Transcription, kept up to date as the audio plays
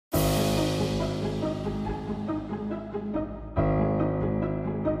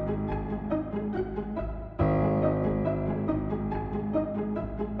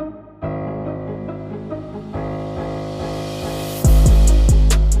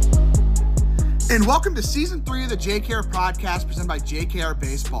And welcome to Season 3 of the JKR podcast presented by JKR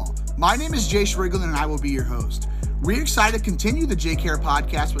Baseball. My name is Jay Schriglin and I will be your host. We're excited to continue the JKR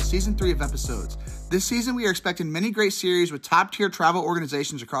podcast with Season 3 of episodes. This season, we are expecting many great series with top-tier travel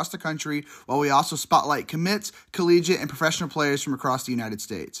organizations across the country, while we also spotlight commits, collegiate, and professional players from across the United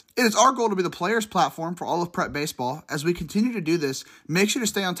States. It is our goal to be the players' platform for all of prep baseball. As we continue to do this, make sure to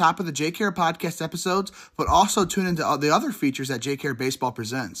stay on top of the JKR podcast episodes, but also tune into the other features that JKR Baseball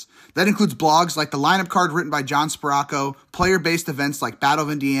presents. That includes blogs like the lineup card written by John Spiracco, player-based events like Battle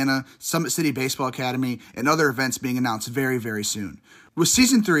of Indiana, Summit City Baseball Academy, and other events being announced very, very soon. With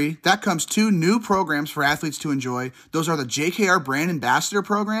Season 3, that comes 2 new programs for athletes to enjoy. Those are the JKR Brand Ambassador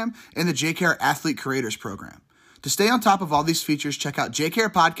Program and the JKR Athlete Creators Program. To stay on top of all these features, check out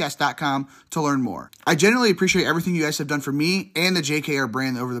jkrpodcast.com to learn more. I genuinely appreciate everything you guys have done for me and the JKR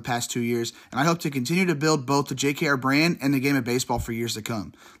brand over the past 2 years, and I hope to continue to build both the JKR brand and the game of baseball for years to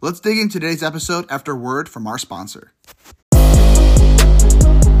come. Let's dig into today's episode after a word from our sponsor.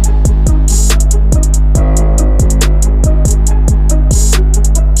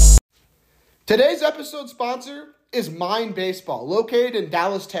 Today's episode sponsor is Mind Baseball, located in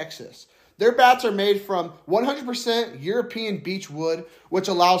Dallas, Texas. Their bats are made from 100% European beech wood, which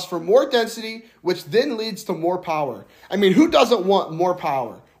allows for more density, which then leads to more power. I mean, who doesn't want more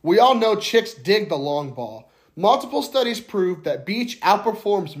power? We all know chicks dig the long ball. Multiple studies prove that beech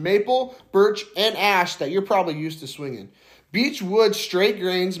outperforms maple, birch, and ash that you're probably used to swinging. Beech wood straight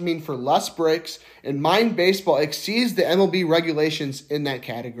grains mean for less breaks, and Mind Baseball exceeds the MLB regulations in that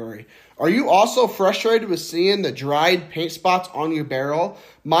category. Are you also frustrated with seeing the dried paint spots on your barrel?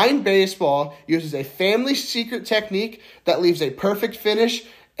 Mind Baseball uses a family secret technique that leaves a perfect finish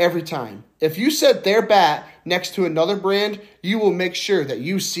every time. If you set their bat next to another brand, you will make sure that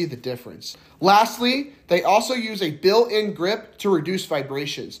you see the difference. Lastly, they also use a built-in grip to reduce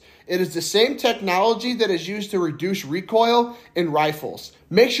vibrations. It is the same technology that is used to reduce recoil in rifles.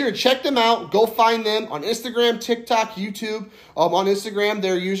 Make sure to check them out. Go find them on Instagram, TikTok, YouTube. On Instagram,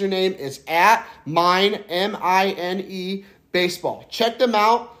 their username is @mine, M-I-N-E, baseball. Check them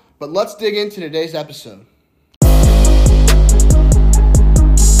out, but let's dig into today's episode.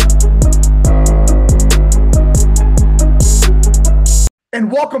 And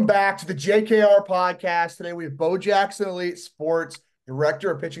welcome back to the JKR podcast. Today we have Bo Jackson Elite Sports,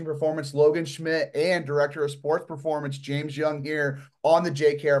 Director of Pitching Performance Logan Schmitt, and Director of Sports Performance James Young here on the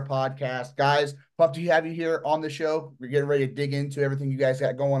JKR podcast. Guys, pumped to have you here on the show. We're getting ready to dig into everything you guys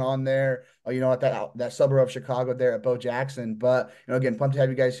got going on there, at that suburb of Chicago there at Bo Jackson. But, again, pumped to have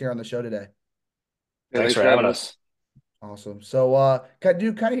you guys here on the show today. Thanks for having us. Awesome. So, kind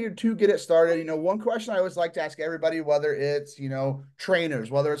of here to get it started. One question I always like to ask everybody, whether it's, trainers,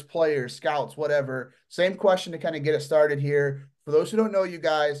 whether it's players, scouts, whatever, same question to kind of get it started here. For those who don't know you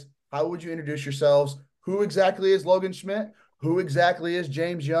guys, how would you introduce yourselves? Who exactly is Logan Schmitt? Who exactly is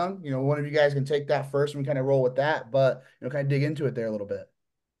James Young? One of you guys can take that first and we kind of roll with that, but, kind of dig into it there a little bit.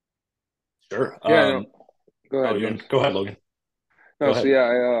 Sure. Yeah, go ahead. Go ahead, Logan. No, so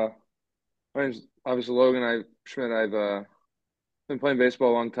yeah, my name's obviously Logan. Schmitt. I've been playing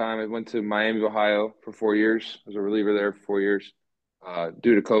baseball a long time. I went to Miami, Ohio for 4 years. I was a reliever there for 4 years.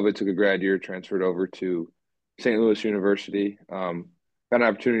 Due to COVID, took a grad year, transferred over to St. Louis University. Got an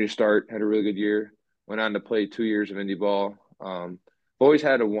opportunity to start, had a really good year. Went on to play 2 years of indie ball. I've always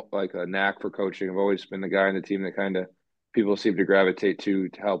had a knack for coaching. I've always been the guy on the team that kind of people seem to gravitate to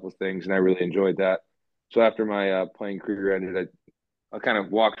help with things, and I really enjoyed that. So after my playing career ended, I kind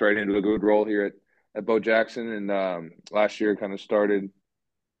of walked right into a good role here at Bo Jackson, and last year kind of started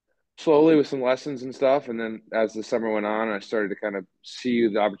slowly with some lessons and stuff, and then as the summer went on, I started to kind of see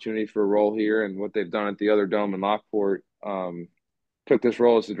the opportunity for a role here and what they've done at the other dome in Lockport. Took this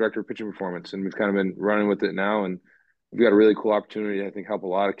role as the Director of Pitching Performance, and we've kind of been running with it now, and we've got a really cool opportunity, I think, help a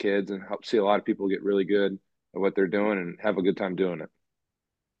lot of kids and help see a lot of people get really good at what they're doing and have a good time doing it.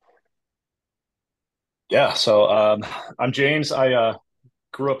 Yeah, so I'm James. I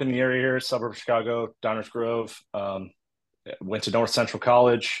grew up in the area here, suburb of Chicago, Downers Grove. Went to North Central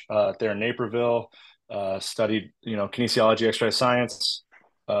College there in Naperville. Studied, kinesiology, exercise science.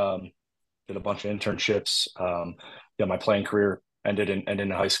 Did a bunch of internships. My playing career ended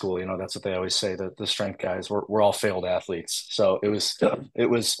in high school. That's what they always say, that the strength guys, we're all failed athletes. So it was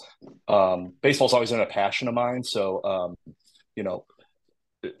baseball's always been a passion of mine. So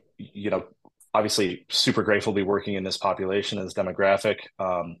obviously super grateful to be working in this population, this demographic,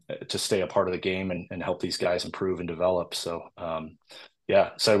 to stay a part of the game and help these guys improve and develop. So,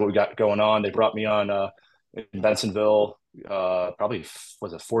 so what we got going on, they brought me on in Bensonville, probably,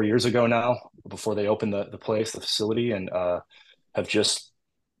 was it 4 years ago now, before they opened the place, the facility, and have just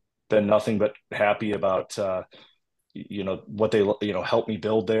been nothing but happy about what they helped me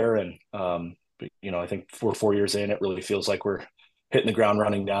build there. And I think 4 years in, it really feels like we're hitting the ground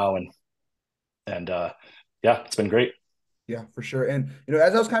running now. And yeah, it's been great. Yeah, for sure. And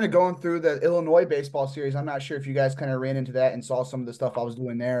as I was kind of going through the Illinois baseball series, I'm not sure if you guys kind of ran into that and saw some of the stuff I was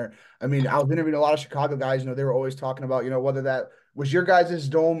doing there. I mean, I was interviewing a lot of Chicago guys. They were always talking about, whether that was your guys'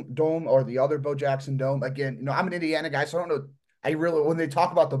 dome or the other Bo Jackson dome. Again, I'm an Indiana guy, so I don't know. I really, when they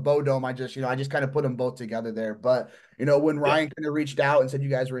talk about the Bo Dome, I just kind of put them both together there. But when Yeah. Ryan kind of reached out and said you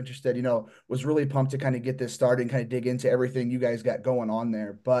guys were interested, was really pumped to kind of get this started and kind of dig into everything you guys got going on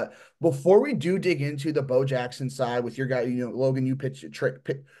there. But before we do dig into the Bo Jackson side with your guy, Logan, you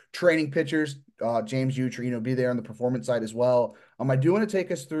training pitchers. James, you be there on the performance side as well. I do want to take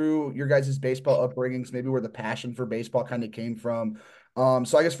us through your guys' baseball upbringings, maybe where the passion for baseball kind of came from.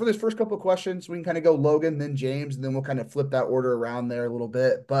 So I guess for this first couple of questions, we can kind of go Logan, then James, and then we'll kind of flip that order around there a little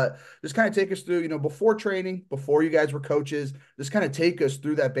bit. But just kind of take us through, before training, before you guys were coaches, just kind of take us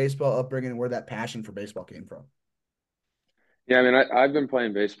through that baseball upbringing and where that passion for baseball came from. Yeah, I mean, I've been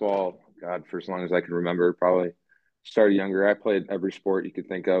playing baseball, God, for as long as I can remember. Probably started younger. I played every sport you could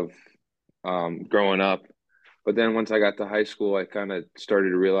think of growing up. But then once I got to high school, I kind of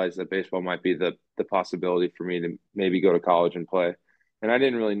started to realize that baseball might be the possibility for me to maybe go to college and play. And I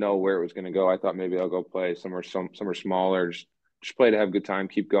didn't really know where it was going to go. I thought maybe I'll go play somewhere smaller, just play to have a good time,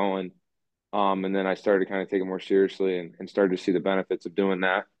 keep going. And then I started to kind of take it more seriously and started to see the benefits of doing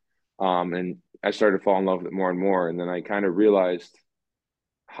that. And I started to fall in love with it more and more. And then I kind of realized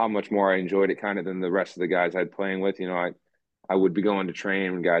how much more I enjoyed it kind of than the rest of the guys I'd playing with. I would be going to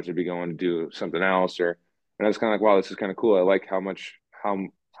train when guys would be going to do something else, and I was kind of like, wow, this is kind of cool. I like how much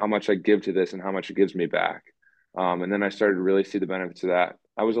I give to this and how much it gives me back. And then I started to really see the benefits of that.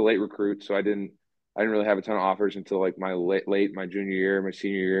 I was a late recruit, so I didn't really have a ton of offers until like my my junior year, my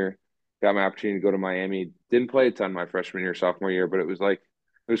senior year. Got my opportunity to go to Miami. Didn't play a ton my freshman year, sophomore year, but it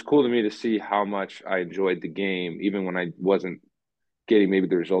was cool to me to see how much I enjoyed the game, even when I wasn't getting maybe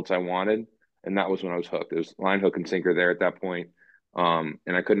the results I wanted. And that was when I was hooked. It was line, hook, and sinker there at that point. And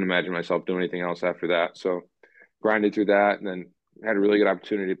I couldn't imagine myself doing anything else after that. So grinded through that and then had a really good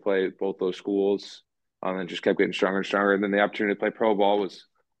opportunity to play at both those schools. And just kept getting stronger and stronger. And then the opportunity to play pro ball was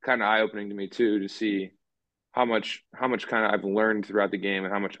kind of eye opening to me too, to see how much kind of I've learned throughout the game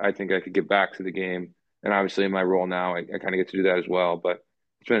and how much I think I could give back to the game. And obviously in my role now, I kind of get to do that as well. But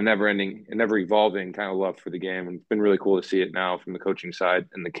it's been a never ending and never evolving kind of love for the game. And it's been really cool to see it now from the coaching side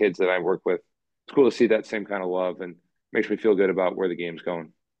and the kids that I work with. It's cool to see that same kind of love and makes me feel good about where the game's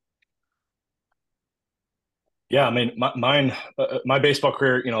going. Yeah, I mean, my baseball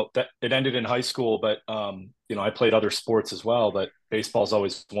career, that it ended in high school, but I played other sports as well. But baseball's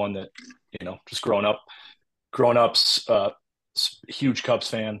always one that, just growing up, huge Cubs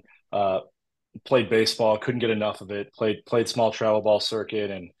fan. Played baseball, couldn't get enough of it. Played small travel ball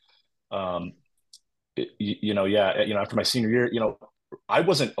circuit, and um, yeah, after my senior year, I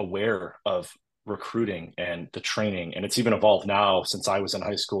wasn't aware of recruiting and the training, and it's even evolved now since I was in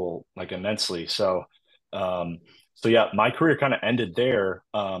high school, like immensely. Um, so yeah, my career kind of ended there,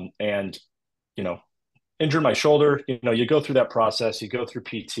 and you know, injured my shoulder. You go through that process, you go through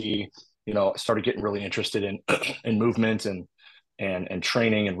PT. I started getting really interested in in movement and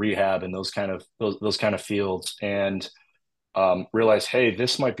training and rehab and those kind of fields, and realize, hey,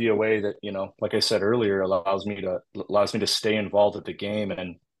 this might be a way that, like I said earlier, allows me to stay involved with the game.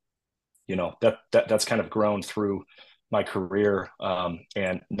 And that's kind of grown through my career,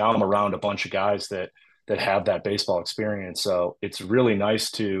 and now I'm around a bunch of guys that have that baseball experience, so it's really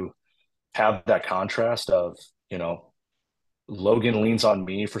nice to have that contrast of, Logan leans on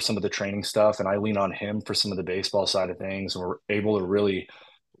me for some of the training stuff, and I lean on him for some of the baseball side of things. And we're able to really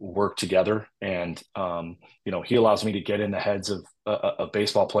work together. And he allows me to get in the heads of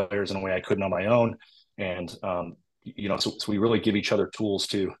baseball players in a way I couldn't on my own. And so we really give each other tools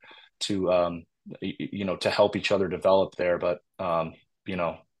to to help each other develop there. But you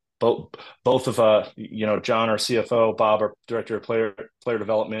know, both of John, our CFO, Bob, our director of player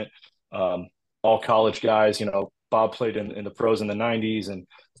development, all college guys. Bob played in the pros in the 90s, and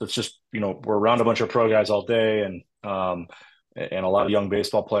so it's just, we're around a bunch of pro guys all day, and a lot of young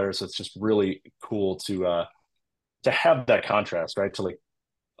baseball players. So it's just really cool to have that contrast, right? To like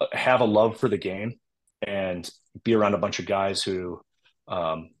have a love for the game and be around a bunch of guys who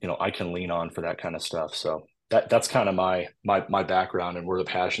I can lean on for that kind of stuff. So that's kind of my background, and where the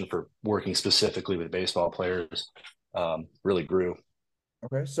passion for working specifically with baseball players really grew.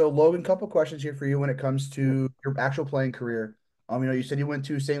 Okay, so Logan, couple questions here for you when it comes to your actual playing career. You said you went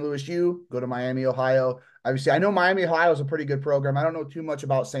to St. Louis U, go to Miami, Ohio. Obviously, I know Miami, Ohio is a pretty good program. I don't know too much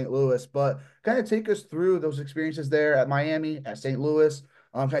about St. Louis, but kind of take us through those experiences there at Miami, at St. Louis.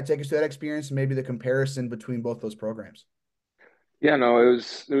 Kind of take us through that experience and maybe the comparison between both those programs. Yeah, no,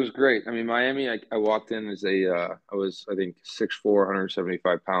 it was great. I mean, Miami, I walked in as I was, I think, 6'4",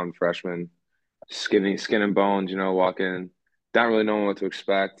 175-pound freshman, skin and bones, walk in, not really knowing what to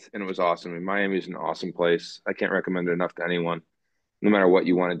expect, and it was awesome. I mean, Miami is an awesome place. I can't recommend it enough to anyone. No matter what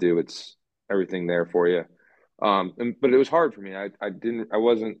you want to do, it's everything there for you. But it was hard for me. I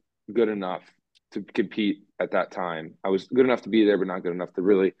wasn't good enough to compete at that time. I was good enough to be there, but not good enough to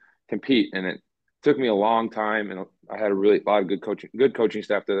really compete. And it took me a long time, and I had a lot of good coaching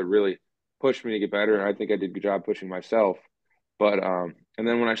staff there that really pushed me to get better. And I think I did a good job pushing myself. But and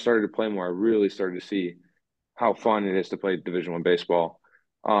then when I started to play more, I really started to see how fun it is to play Division One baseball.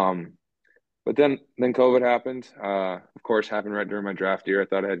 Um, but then COVID happened. Of course, happened right during my draft year. I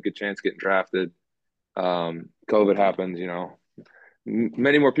thought I had a good chance getting drafted. COVID happened.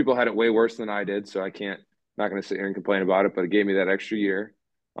 Many more people had it way worse than I did, so I can't not going to sit here and complain about it. But it gave me that extra year.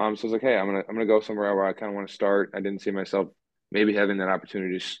 So I was like, hey, I'm gonna go somewhere where I kind of want to start. I didn't see myself maybe having that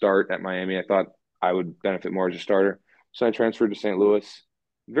opportunity to start at Miami. I thought I would benefit more as a starter, so I transferred to St. Louis.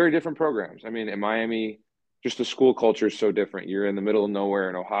 Very different programs. I mean, in Miami, just the school culture is so different. You're in the middle of nowhere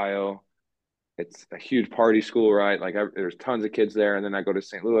in Ohio. It's a huge party school, right? Like there's tons of kids there, and then I go to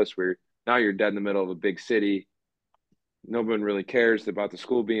St. Louis, where now you're dead in the middle of a big city. No one really cares about the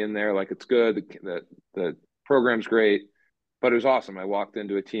school being there. Like it's good. The program's great, but it was awesome. I walked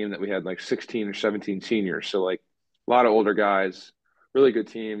into a team that we had like 16 or 17 seniors, so like a lot of older guys. Really good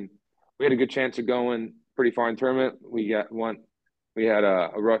team. We had a good chance of going pretty far in the tournament. We got one. We had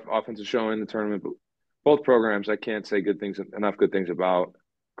a rough offensive showing in the tournament, but both programs I can't say enough good things about.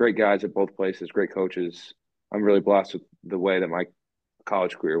 Great guys at both places, great coaches. I'm really blessed with the way that my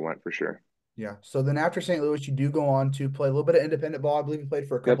college career went for sure. Yeah. So then after St. Louis, you do go on to play a little bit of independent ball. I believe you played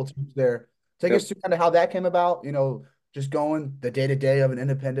for a Yep. couple teams there. Take us Yep. through kind of how that came about, just going the day-to-day of an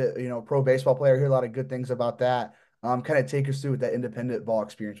independent, pro baseball player. I hear a lot of good things about that. Kind of take us through what that independent ball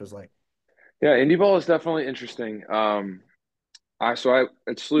experience was like. Yeah, indie ball is definitely interesting. I at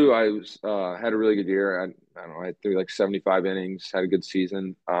SLU I was had a really good year. I don't know, I threw like 75 innings, had a good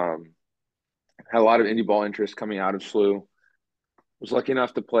season. Had a lot of indie ball interest coming out of SLU. Was lucky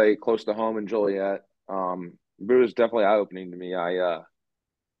enough to play close to home in Joliet. But it was definitely eye opening to me. I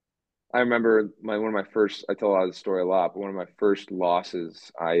remember one of my first. I tell a lot of the story a lot, but one of my first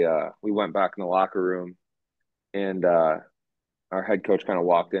losses. We went back in the locker room, and our head coach kind of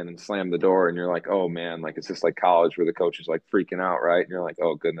walked in and slammed the door, and you're like, oh man, like it's just like college where the coach is like freaking out, right? And you're like,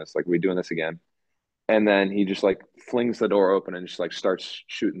 oh goodness, like are we doing this again? And then he just like flings the door open and just like starts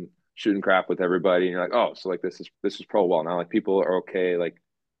shooting crap with everybody. And you're like, oh, so like this is pro ball now. Like people are okay. Like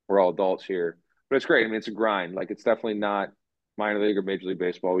we're all adults here, but it's great. I mean, it's a grind. Like it's definitely not minor league or major league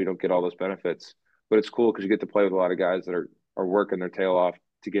baseball. We don't get all those benefits, but it's cool because you get to play with a lot of guys that are working their tail off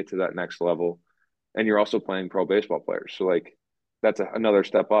to get to that next level, and you're also playing pro baseball players. So like that's another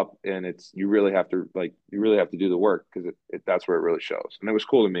step up, and you really have to do the work because that's where it really shows. And it was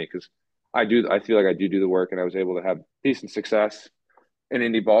cool to me because I feel like I do the work, and I was able to have decent success in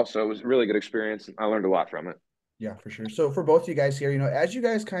indie ball. So it was a really good experience, and I learned a lot from it. Yeah, for sure. So for both you guys here, as you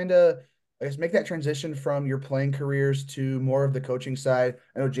guys kind of, I guess, make that transition from your playing careers to more of the coaching side.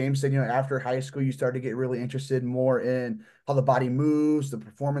 I know James said, after high school, you started to get really interested more in how the body moves, the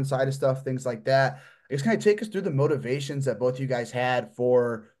performance side of stuff, things like that. I guess kind of take us through the motivations that both you guys had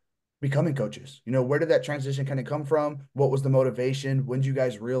for becoming coaches. Where did that transition kind of come from? What was the motivation? When did you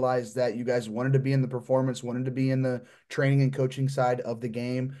guys realize that you guys wanted to be in the performance, wanted to be in the training and coaching side of the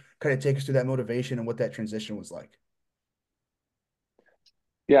game? Kind of take us through that motivation and what that transition was like.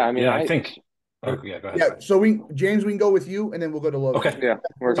 Yeah, I mean, Yeah, I think. Oh, yeah, go ahead. Yeah, so James, we can go with you, and then we'll go to Logan. Okay, yeah,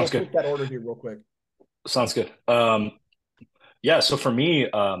 We'll sounds good. flip that order here real quick. Sounds good. Yeah, so for me,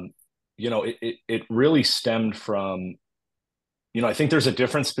 it really stemmed from, I think there's a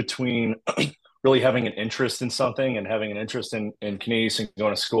difference between really having an interest in something and having an interest in Canadian and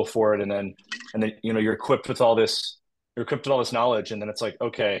going to school for it, and then you're equipped with all this, knowledge, and then it's like,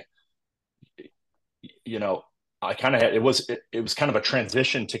 okay, you know, I kind of had it was kind of a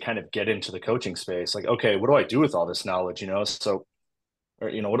transition to kind of get into the coaching space. Like, okay, what do I do with all this knowledge? So,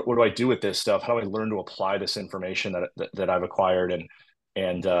 or what do I do with this stuff? How do I learn to apply this information that I've acquired?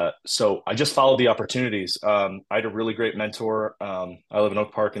 And so I just followed the opportunities. I had a really great mentor. I live in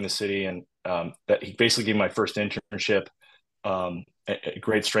Oak Park in the city, and that he basically gave me my first internship. A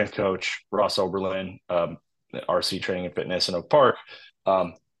great strength coach, Ross Oberlin, RC Training and Fitness in Oak Park,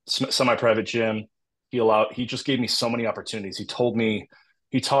 semi-private gym. he just gave me so many opportunities. He taught me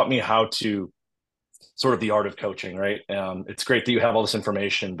how to sort of the art of coaching, right? It's great that you have all this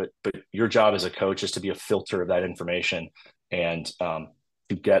information, but your job as a coach is to be a filter of that information and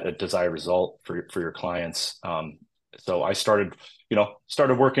to get a desired result for your clients. So I started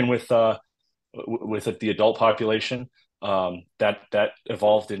working with the adult population. That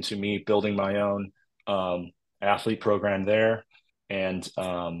evolved into me building my own athlete program there, and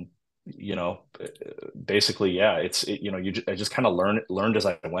basically, yeah, I just kind of learned as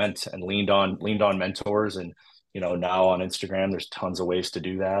I went and leaned on mentors. And now on Instagram there's tons of ways to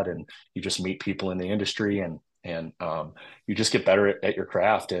do that, and you just meet people in the industry, and you just get better at your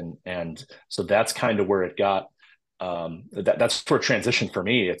craft. And so that's kind of where it got. That's where transition for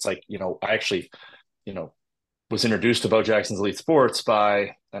me. It's like, I actually, was introduced to Bo Jackson's Elite Sports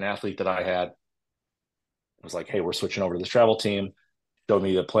by an athlete that I had. It was like, hey, we're switching over to this travel team. Showed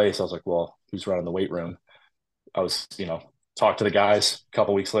me the place. I was like, well, who's running the weight room? I was, talked to the guys. A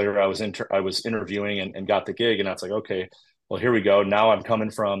couple of weeks later, I was interviewing and got the gig. And I was like, okay, well, here we go. Now I'm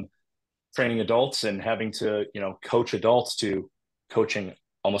coming from training adults and having to, coach adults to coaching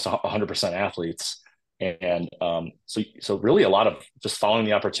almost 100% athletes. And so really a lot of just following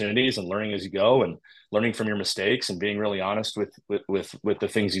the opportunities and learning as you go, and learning from your mistakes, and being really honest with the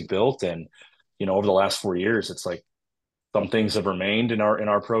things you built. And over the last 4 years, it's like some things have remained in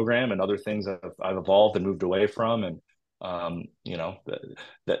our program, and other things I've evolved and moved away from. And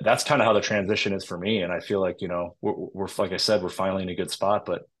that's kind of how the transition is for me. And I feel like we're like I said, we're finally in a good spot,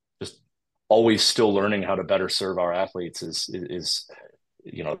 but just always still learning how to better serve our athletes is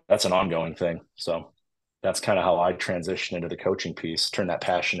that's an ongoing thing. So that's kind of how I transition into the coaching piece, turn that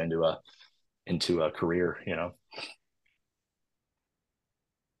passion into a career. Yeah,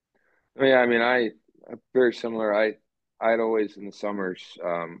 I mean, I'm very similar. I'd always in the summers,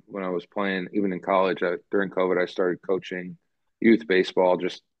 when I was playing, even in college, during COVID, I started coaching youth baseball.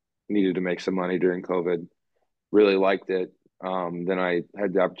 Just needed to make some money during COVID. Really liked it. Then I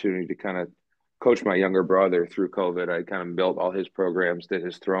had the opportunity to kind of coach my younger brother through COVID. I kind of built all his programs, did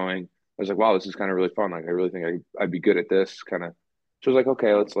his throwing. I was like, wow, this is kind of really fun. Like, I really think I'd be good at this kind of. So I was like,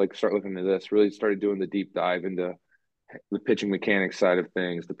 okay, let's like start looking into this. Really started doing the deep dive into the pitching mechanics side of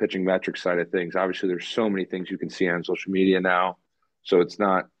things, the pitching metrics side of things. Obviously, there's so many things you can see on social media now, so it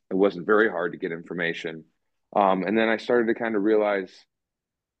wasn't very hard to get information. And then I started to kind of realize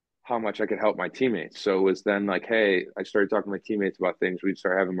how much I could help my teammates. So it was then like, hey, I started talking to my teammates about things. We'd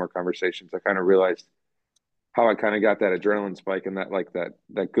start having more conversations. I kind of realized how I kind of got that adrenaline spike and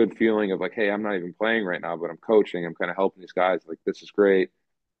that good feeling of like, hey, I'm not even playing right now, but I'm coaching. I'm kind of helping these guys. Like, this is great.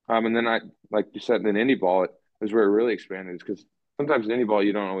 And then like you said, in indie ball, it was where it really expanded, is because sometimes in indie ball,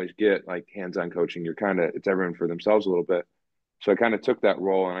 you don't always get like hands-on coaching. It's everyone for themselves a little bit. So I kind of took that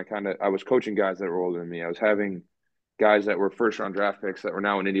role, and I was coaching guys that were older than me. I was having guys that were first-round draft picks that were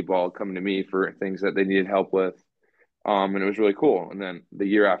now in indie ball coming to me for things that they needed help with. And it was really cool. And then the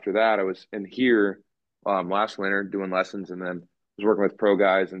year after that, I was in here last winter doing lessons, and then was working with pro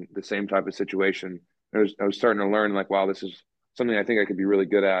guys in the same type of situation. I was starting to learn like, wow, this is something I think I could be really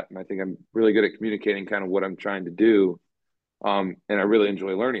good at. And I think I'm really good at communicating kind of what I'm trying to do. And I really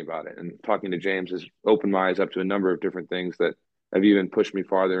enjoy learning about it. And talking to James has opened my eyes up to a number of different things that have even pushed me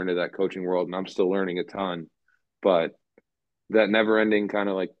farther into that coaching world. And I'm still learning a ton. But that never ending kind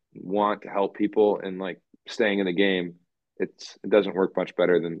of like want to help people and like staying in the game, it doesn't work much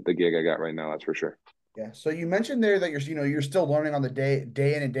better than the gig I got right now. That's for sure. Yeah. So you mentioned there that you're still learning on the day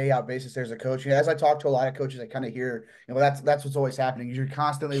in and day out basis there as a coach. As I talk to a lot of coaches, I kind of hear, that's what's always happening. You're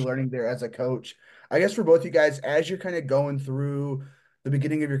constantly learning there as a coach. I guess for both you guys, as you're kind of going through the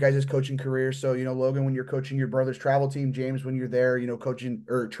beginning of your guys' coaching career. So, Logan, when you're coaching your brother's travel team, James, when you're there, coaching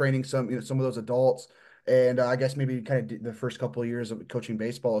or training some of those adults. And I guess maybe kind of the first couple of years of coaching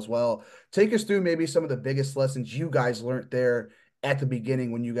baseball as well. Take us through maybe some of the biggest lessons you guys learned there at the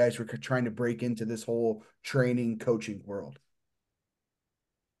beginning when you guys were trying to break into this whole training coaching world.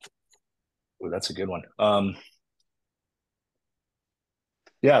 Ooh, that's a good one.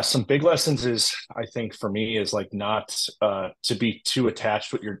 Yeah, some big lessons is, I think for me, is like not to be too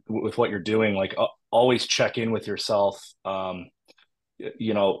attached with what you're doing. Like always check in with yourself.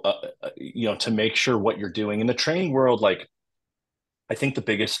 To make sure what you're doing in the training world. Like, I think the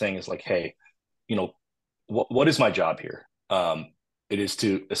biggest thing is like, hey, what is my job here? It is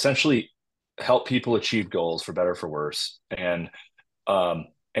to essentially help people achieve goals, for better or for worse, and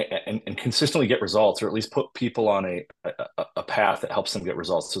consistently get results, or at least put people on a path that helps them get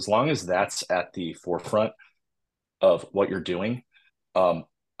results. So as long as that's at the forefront of what you're doing, how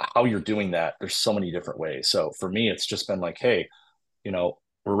you're doing that, there's so many different ways. So for me, it's just been like, hey,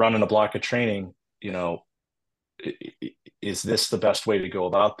 we're running a block of training. you know, is this the best way to go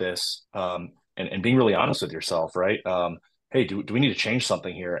about this? And being really honest with yourself, right? Hey, do we need to change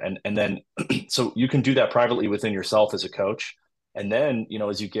something here? And then so you can do that privately within yourself as a coach. And then,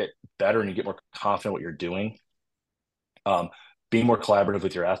 as you get better and you get more confident what you're doing, being more collaborative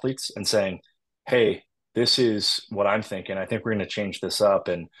with your athletes and saying, hey, this is what I'm thinking. I think we're going to change this up.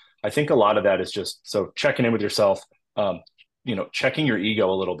 And I think a lot of that is just so checking in with yourself, checking your ego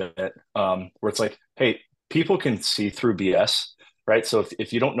a little bit, where it's like, hey, people can see through BS, right? So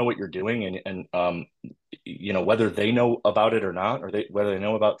if you don't know what you're doing and whether they know about it or not, or whether they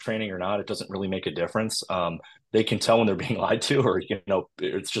know about training or not, it doesn't really make a difference. They can tell when they're being lied to, or,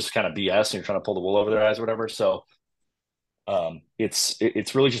 it's just kind of BS and you're trying to pull the wool over their eyes or whatever. So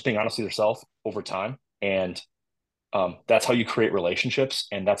it's really just being honest with yourself over time. And that's how you create relationships,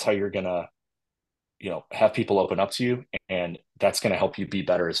 and that's how you're going to, have people open up to you, and that's going to help you be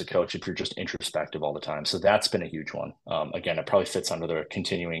better as a coach if you're just introspective all the time. So that's been a huge one. Again, it probably fits under the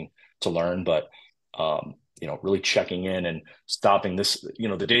continuing to learn, but really checking in and stopping this,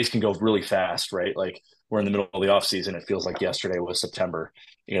 the days can go really fast, right? Like we're in the middle of the off season. It feels like yesterday was September,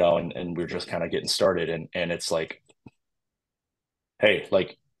 and we're just kind of getting started. And it's like, hey,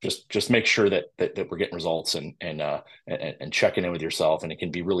 like just make sure that we're getting results and checking in with yourself. And it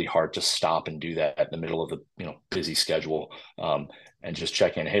can be really hard to stop and do that in the middle of the busy schedule, and just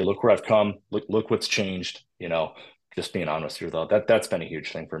check in. Hey, look where I've come. Look what's changed. Just being honest with yourself. That's been a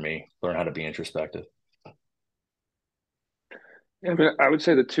huge thing for me. Learn how to be introspective. Yeah, I mean, I would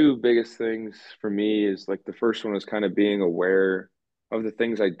say the two biggest things for me is like the first one is kind of being aware of the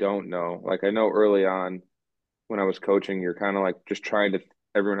things I don't know. Like I know early on when I was coaching, you're kind of like just trying to,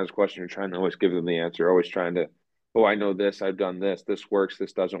 everyone has a question, you're trying to always give them the answer, always trying to, oh, I know this, I've done this works,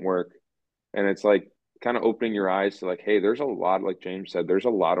 this doesn't work. And it's like kind of opening your eyes to like, hey, there's a lot, like James said, there's a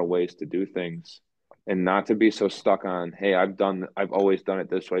lot of ways to do things, and not to be so stuck on, hey, I've always done it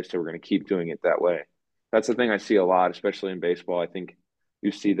this way, so we're going to keep doing it that way. That's the thing I see a lot, especially in baseball. I think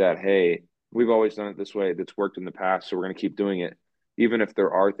you see that, hey, we've always done it this way. That's worked in the past, so we're going to keep doing it. Even if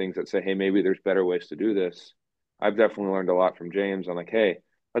there are things that say, hey, maybe there's better ways to do this. I've definitely learned a lot from James on like, hey,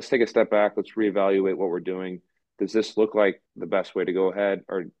 let's take a step back. Let's reevaluate what we're doing. Does this look like the best way to go ahead?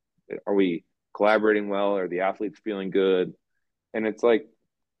 Or are we collaborating well? Are the athletes feeling good? And it's like,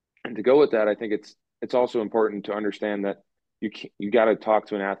 and to go with that, I think it's also important to understand that you got to talk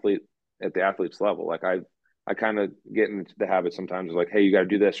to an athlete at the athlete's level. Like I kind of get into the habit sometimes of like, hey, you got to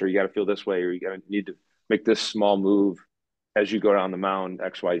do this, or you got to feel this way, or you got to need to make this small move as you go down the mound,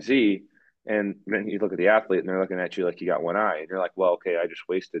 X, Y, Z. And then you look at the athlete and they're looking at you like you got one eye. And you're like, well, okay, I just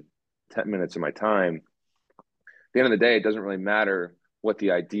wasted 10 minutes of my time. At the end of the day, it doesn't really matter what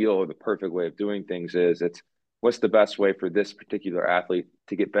the ideal or the perfect way of doing things is. It's what's the best way for this particular athlete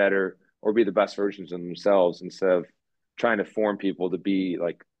to get better or be the best versions of themselves, instead of trying to form people to be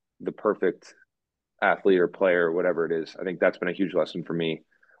like the perfect athlete or player or whatever it is. I think that's been a huge lesson for me.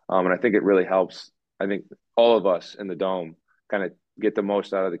 And I think it really helps. I think all of us in the dome kind of get the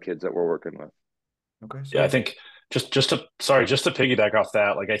most out of the kids that we're working with. Okay, Yeah, I so think just to piggyback off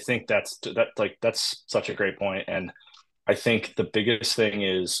that, like I think that's such a great point. And I think the biggest thing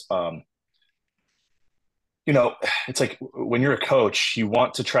is you know, it's like when you're a coach, you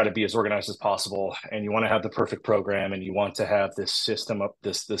want to try to be as organized as possible, and you want to have the perfect program, and you want to have this system of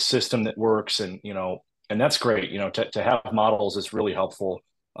this system that works, and and that's great. To have models is really helpful,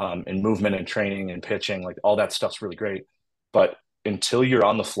 in movement and training and pitching, like all that stuff's really great. But until you're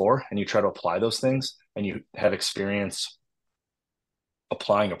on the floor and you try to apply those things, and you have experience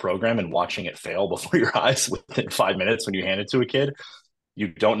applying a program and watching it fail before your eyes within 5 minutes when you hand it to a kid, you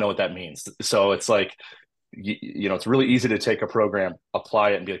don't know what that means. So it's like it's really easy to take a program,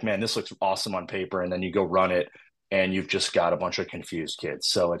 apply it, and be like, man, this looks awesome on paper. And then you go run it, and you've just got a bunch of confused kids.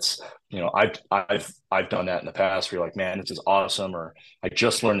 So it's, I've done that in the past where you're like, man, this is awesome. Or I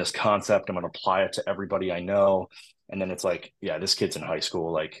just learned this concept. I'm going to apply it to everybody I know. And then it's like, yeah, this kid's in high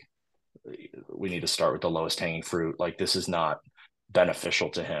school. Like, we need to start with the lowest hanging fruit. Like, this is not beneficial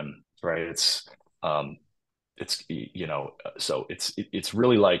to him. Right. So it's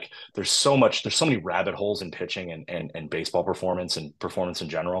really like there's so many rabbit holes in pitching and baseball performance and performance in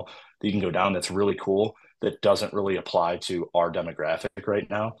general that you can go down that's really cool, that doesn't really apply to our demographic right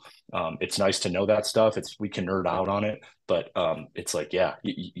now. It's nice to know that stuff. We can nerd out on it, but it's like, yeah,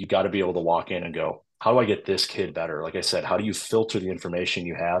 you got to be able to walk in and go, how do I get this kid better? Like I said, how do you filter the information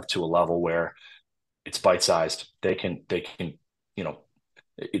you have to a level where it's bite-sized? They can you know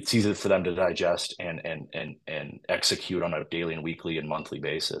it's easy for them to digest and execute on a daily and weekly and monthly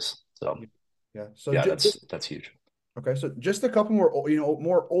basis. So yeah, so yeah, that's huge. Okay, so just a couple more,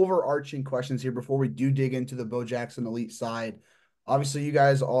 more overarching questions here before we do dig into the Bo Jackson Elite side. Obviously, you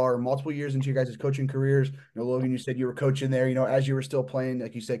guys are multiple years into your guys' coaching careers. Logan, you said you were coaching there, as you were still playing,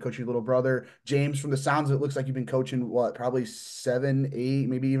 like you said, coaching your little brother. James, from the sounds of it, looks like you've been coaching what, probably 7, 8,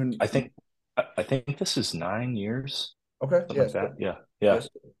 maybe even. I think this is 9 years, Okay, something like yes. that. Yeah, yeah. Yes.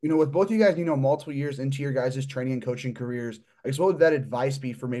 With both you guys, multiple years into your guys' training and coaching careers, I guess what would that advice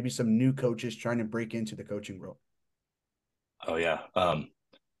be for maybe some new coaches trying to break into the coaching world? Oh yeah.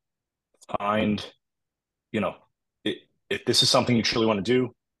 Find, you know, it, if this is something you truly want to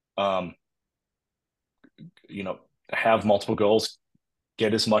do, um, you know, have multiple goals,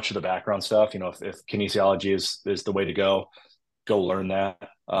 get as much of the background stuff. If kinesiology is the way to go learn that,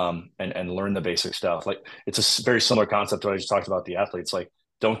 and learn the basic stuff. Like it's a very similar concept to what I just talked about the athletes. Like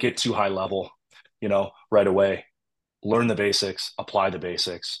don't get too high level, right away. Learn the basics, apply the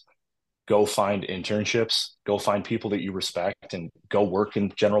basics, go find internships, go find people that you respect, and go work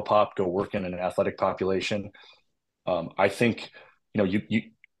in general pop, go work in an athletic population. I think you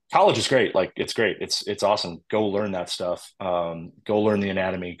college is great. Like it's great. It's awesome. Go learn that stuff. Go learn the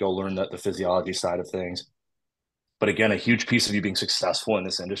anatomy. Go learn the physiology side of things. But again, a huge piece of you being successful in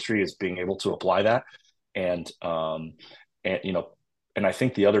this industry is being able to apply that. And and you know, and I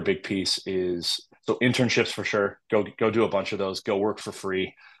think the other big piece is so internships for sure. Go do a bunch of those. Go work for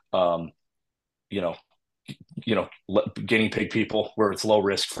free. Um, you know, guinea pig people where it's low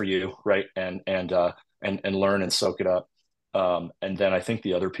risk for you, right? And learn and soak it up. And then I think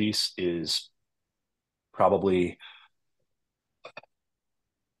the other piece is probably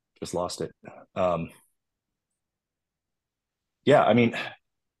just lost it. Yeah, I mean,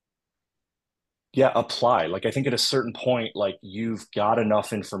 yeah, apply. Like I think at a certain point, like you've got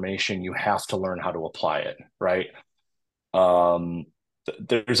enough information, you have to learn how to apply it, right? Um,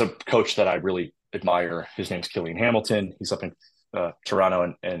 there's a coach that I really admire. His name's Killian Hamilton. He's up in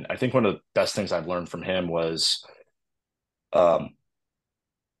Toronto, and I think one of the best things I've learned from him was um,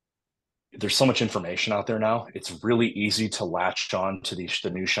 there's so much information out there now. It's really easy to latch on to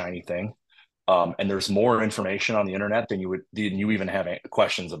the new shiny thing. And there's more information on the internet than you even have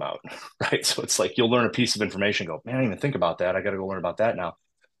questions about, right? So it's like you'll learn a piece of information, go, man, I didn't even think about that. I got to go learn about that now.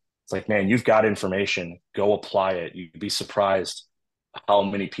 It's like, man, you've got information, go apply it. You'd be surprised how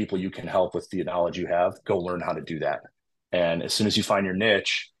many people you can help with the knowledge you have. Go learn how to do that. And as soon as you find your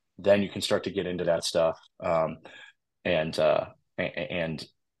niche, then you can start to get into that stuff, and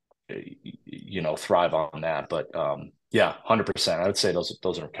thrive on that. But yeah, 100%. I would say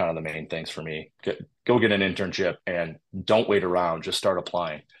those are kind of the main things for me. Go get an internship and don't wait around. Just start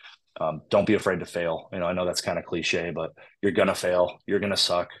applying. Don't be afraid to fail. I know that's kind of cliche, but you're gonna fail. You're gonna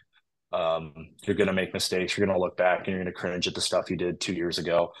suck. You're gonna make mistakes. You're gonna look back and you're gonna cringe at the stuff you did 2 years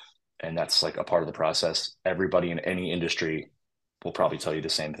ago, and that's like a part of the process. Everybody in any industry will probably tell you the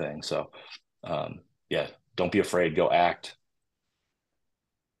same thing. So, yeah, don't be afraid. Go act.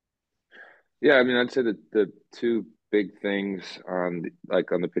 Yeah, I mean, I'd say that the two big things on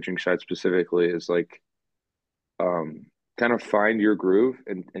the pitching side specifically is like um kind of find your groove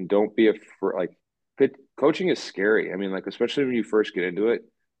and don't be afraid. Like coaching is scary. I mean, like especially when you first get into it,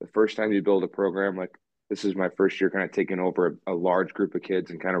 the first time you build a program, like this is my first year kind of taking over a large group of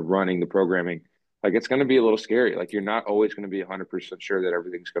kids and kind of running the programming. Like it's going to be a little scary. Like you're not always going to be 100% sure that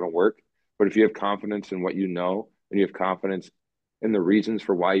everything's going to work, but if you have confidence in what you know and you have confidence in the reasons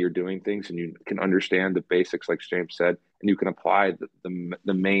for why you're doing things and you can understand the basics, like James said, and you can apply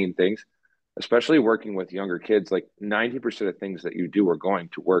the main things, especially working with younger kids, like 90% of things that you do are going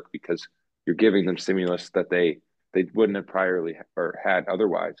to work because you're giving them stimulus that they wouldn't have priorly or had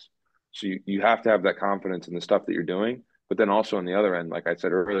otherwise. So you have to have that confidence in the stuff that you're doing. But then also on the other end, like I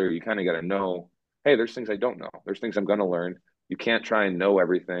said earlier, you kind of got to know, hey, there's things I don't know. There's things I'm going to learn. You can't try and know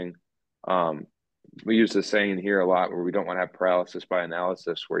everything. Um, we use this saying here a lot where we don't want to have paralysis by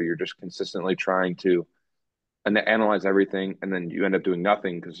analysis, where you're just consistently trying to and analyze everything, and then you end up doing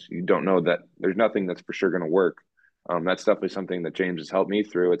nothing because you don't know that there's nothing that's for sure going to work. That's definitely something that James has helped me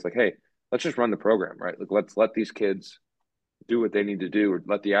through. It's like, hey, let's just run the program, right? Like, let's let these kids do what they need to do, or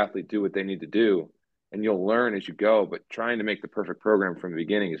let the athlete do what they need to do, and you'll learn as you go. But trying to make the perfect program from the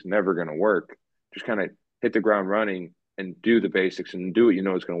beginning is never going to work. Just kind of hit the ground running and do the basics and do what you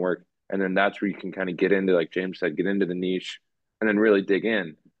know is going to work, and then that's where you can kind of get into, like James said, get into the niche, and then really dig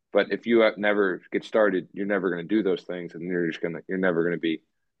in. But if you never get started, you're never going to do those things, and you're never going to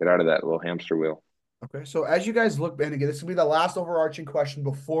get out of that little hamster wheel. Okay, so as you guys look, and again, this will be the last overarching question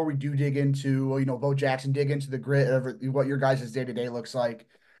before we do dig into, Bo Jackson, dig into the grit of what your guys' day to day looks like.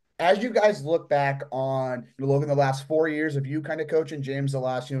 As you guys look back on, Logan, the last 4 years of you kind of coaching, James, the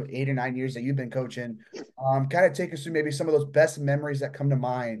last 8 or 9 years that you've been coaching, Kind of take us through maybe some of those best memories that come to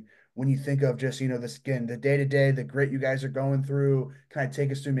mind when you think of just, this again, the day to day, the grit you guys are going through. Kind of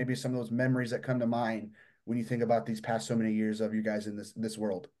take us through maybe some of those memories that come to mind when you think about these past so many years of you guys in this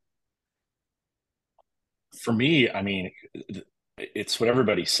world. For me, I mean, it's what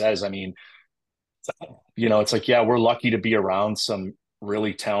everybody says. I mean, it's like, yeah, we're lucky to be around some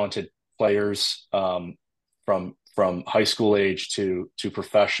really talented players, from high school age to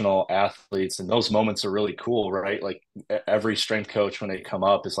professional athletes, and those moments are really cool, right? Like every strength coach when they come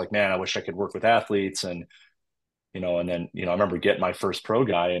up is like, man, I wish I could work with athletes, and then I remember getting my first pro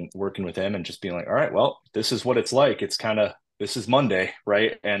guy and working with him and just being like, all right, well, this is what it's like. It's kind of this is Monday,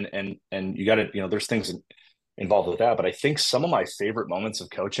 right? And you got to, there's things involved with that, but I think some of my favorite moments of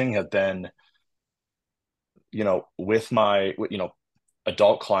coaching have been with my,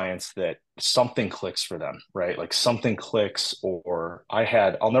 adult clients that something clicks for them, right? Like something clicks, or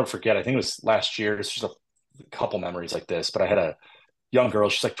I'll never forget, I think it was last year, it's just a couple memories like this, but I had a young girl,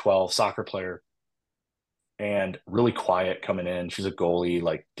 she's like 12, soccer player, and really quiet coming in. She's a goalie,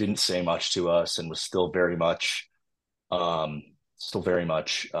 like didn't say much to us and was um, still very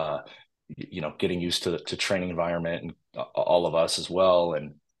much, getting used to the training environment and all of us as well.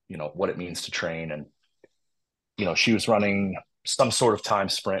 And, what it means to train. And, she was running some sort of time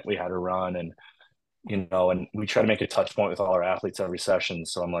sprint we had her run, and we try to make a touch point with all our athletes every session.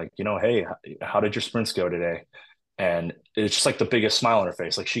 So I'm like, hey, how did your sprints go today? And it's just like the biggest smile on her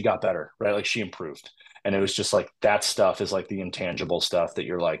face. Like she got better, right? Like she improved. And it was just like, that stuff is like the intangible stuff that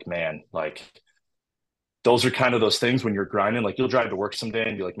you're like, man, like those are kind of those things when you're grinding, like you'll drive to work someday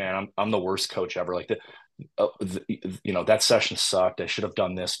and be like, man, I'm the worst coach ever. Like that session sucked. I should have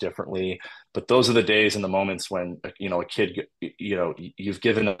done this differently. But those are the days and the moments when, a kid,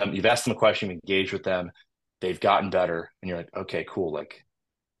 you've asked them a question, you've engaged with them, they've gotten better, and you're like, okay, cool. Like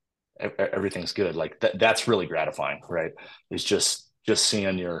everything's good. Like that's really gratifying, right? It's just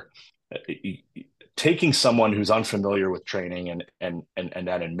seeing taking someone who's unfamiliar with training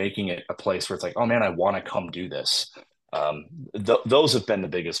and making it a place where it's like, oh man, I want to come do this. Those have been the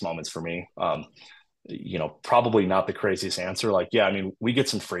biggest moments for me. Probably not the craziest answer. Like, yeah, I mean, we get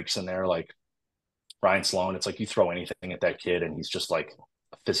some freaks in there, like Ryan Sloan. It's like you throw anything at that kid, and he's just like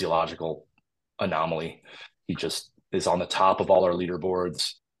a physiological anomaly. He just is on the top of all our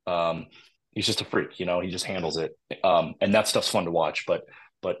leaderboards. He's just a freak, he just handles it. And that stuff's fun to watch. But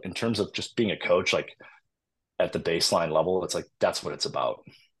in terms of just being a coach, like at the baseline level, it's like that's what it's about.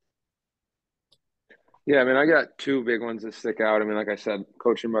 Yeah, I mean, I got two big ones that stick out. I mean, like I said,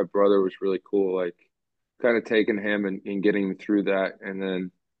 coaching my brother was really cool. Like, kind of taking him and getting him through that, and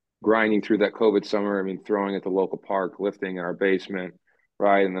then grinding through that COVID summer. I mean, throwing at the local park, lifting in our basement,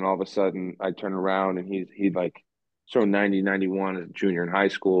 right? And then all of a sudden, I turn around and he'd like throw 90, 91 as a junior in high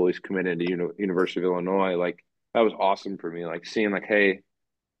school. He's committed to University of Illinois. Like, that was awesome for me. Like seeing like, hey,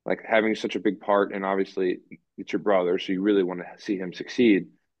 like having such a big part, and obviously it's your brother, so you really want to see him succeed,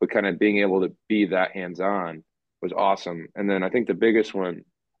 but kind of being able to be that hands on was awesome. And then I think the biggest one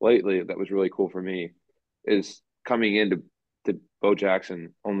lately that was really cool for me is coming into Bo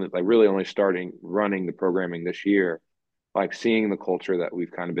Jackson, only like really only starting running the programming this year, like seeing the culture that we've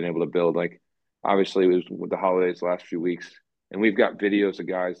kind of been able to build. Like obviously it was with the holidays the last few weeks, and we've got videos of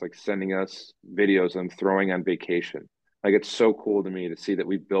guys like sending us videos of them throwing on vacation. Like it's so cool to me to see that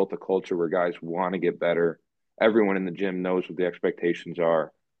we've built a culture where guys want to get better. Everyone in the gym knows what the expectations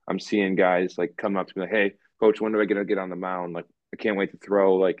are. I'm seeing guys like come up to me like, "Hey, coach, when do I get on the mound? Like, I can't wait to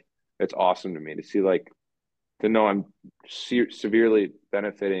throw." Like, it's awesome to me to see like to know I'm severely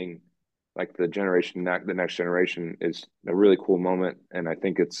benefiting like the next generation is a really cool moment, and I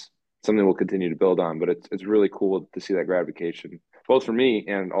think it's something we'll continue to build on. But it's really cool to see that gratification both for me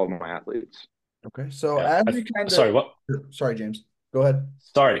and all of my athletes. Okay. So Yeah. as we kind of, Sorry, what? sorry, James, go ahead.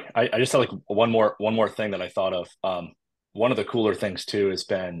 Sorry, I just had like one more thing that I thought of. One of the cooler things too has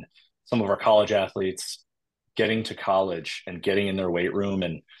been some of our college athletes getting to college and getting in their weight room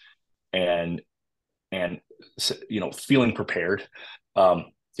and and feeling prepared. Oh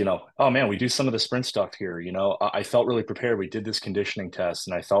man, we do some of the sprint stuff here. I felt really prepared. We did this conditioning test,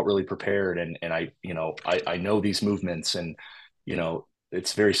 and I felt really prepared. And I know these movements, and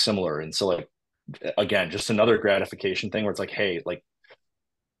it's very similar. And so like again, just another gratification thing where it's like, hey, like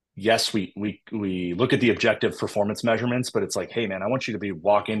yes, we look at the objective performance measurements, but it's like, hey man, I want you to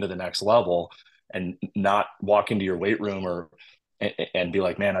walk into the next level and not walk into your weight room and be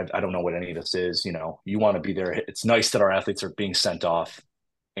like, man, I don't know what any of this is. You want to be there. It's nice that our athletes are being sent off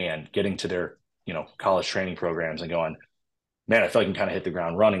and getting to their, college training programs and going, man, I feel like I can kind of hit the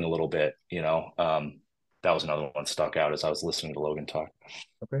ground running a little bit. That was another one stuck out as I was listening to Logan talk.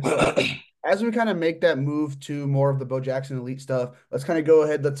 Okay. So as we kind of make that move to more of the Bo Jackson Elite stuff, let's kind of go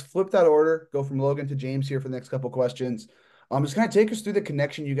ahead. Let's flip that order, go from Logan to James here for the next couple questions. Just kind of take us through the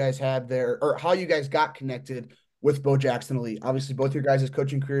connection you guys had there, or how you guys got connected with Bo Jackson Elite. Obviously, both your guys'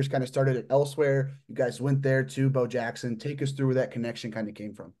 coaching careers kind of started elsewhere. You guys went there to Bo Jackson. Take us through where that connection kind of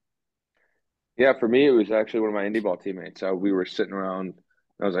came from. Yeah, for me, it was actually one of my indie ball teammates. So we were sitting around, and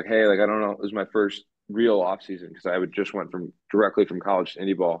I was like, "Hey, like I don't know." It was my first real off season because I would just went from directly from college to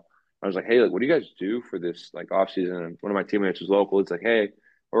indie ball. I was like, "Hey, like, what do you guys do for this like off season?" And one of my teammates was local. It's like, "Hey, I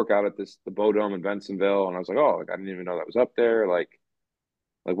work out at the Bow Dome in Bensonville," and I was like, "Oh, like I didn't even know that was up there. Like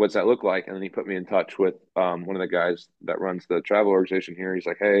what's that look like?" And then he put me in touch with one of the guys that runs the travel organization here. He's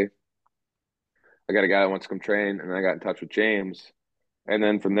like, "Hey, I got a guy that wants to come train," and then I got in touch with James. And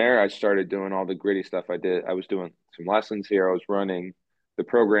then from there, I started doing all the gritty stuff I did. I was doing some lessons here. I was running the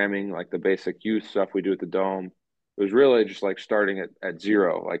programming, like the basic youth stuff we do at the Dome. It was really just like starting at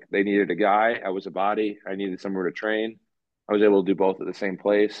zero. Like they needed a guy. I was a body. I needed somewhere to train. I was able to do both at the same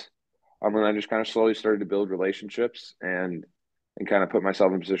place. And I just kind of slowly started to build relationships and kind of put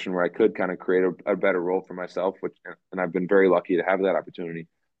myself in a position where I could kind of create a better role for myself, which and I've been very lucky to have that opportunity.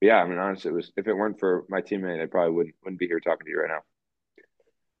 But yeah, I mean, honestly, it was if it weren't for my teammate, I probably wouldn't be here talking to you right now.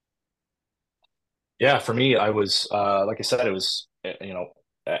 Yeah, for me, I was like I said, it was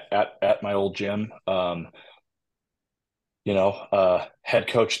at my old gym. Head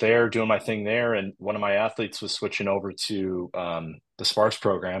coach there, doing my thing there, and one of my athletes was switching over to the Sparks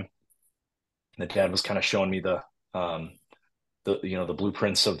program. And the dad was kind of showing me the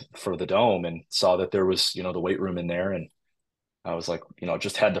blueprints for the dome, and saw that there was the weight room in there, and I was like,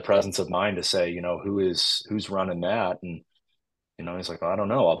 just had the presence of mind to say, who's running that, and he's like, I don't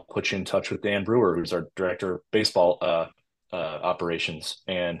know. I'll put you in touch with Dan Brewer, who's our director of baseball operations.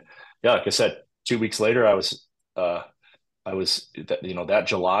 And yeah, like I said, 2 weeks later, that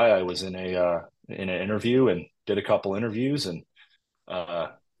July, I was in an interview and did a couple interviews, and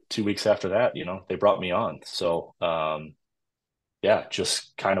 2 weeks after that, they brought me on. So yeah,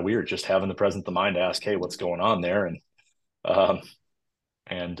 just kind of weird, just having the presence of mind to ask, hey, what's going on there, um,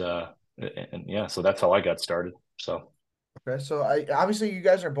 and and yeah, so that's how I got started. So. Okay, so I obviously you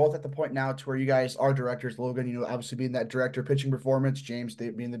guys are both at the point now to where you guys are directors. Logan, obviously being that director of pitching performance, James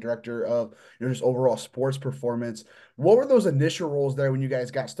being the director of just overall sports performance. What were those initial roles there when you guys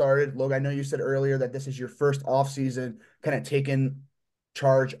got started? Logan, I know you said earlier that this is your first off season, kind of taking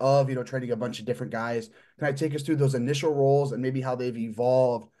charge of training a bunch of different guys. Can I take us through those initial roles and maybe how they've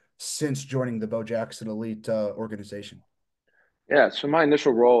evolved since joining the Bo Jackson Elite organization? Yeah, so my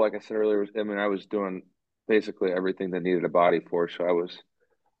initial role, like I said earlier, was I mean, I was doing basically everything that needed a body for. So I was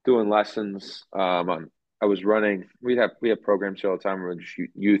doing lessons. I was running. We have programs here all the time where just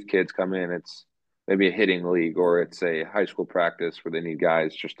youth kids come in. It's maybe a hitting league or it's a high school practice where they need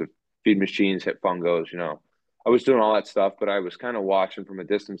guys just to feed machines, hit fungos. I was doing all that stuff, but I was kind of watching from a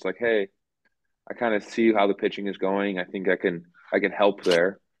distance, like, hey, I kind of see how the pitching is going. I think I can help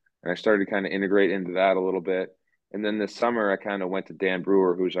there, and I started to kind of integrate into that a little bit. And then this summer, I kind of went to Dan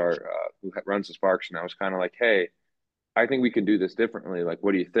Brewer, who's our who runs the Sparks, and I was kind of like, hey, I think we can do this differently. Like,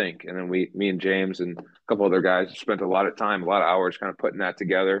 what do you think? And then me and James and a couple other guys spent a lot of time, a lot of hours, kind of putting that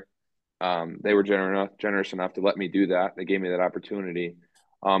together. They were generous enough to let me do that. They gave me that opportunity.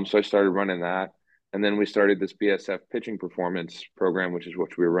 So I started running that, and then we started this BSF pitching performance program, which is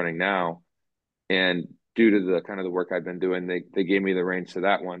what we're running now. And due to the kind of the work I've been doing, they gave me the reins to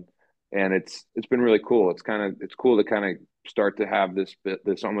that one, and it's been really cool. It's cool to kind of start to have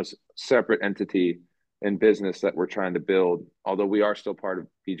this almost separate entity in business that we're trying to build. Although we are still part of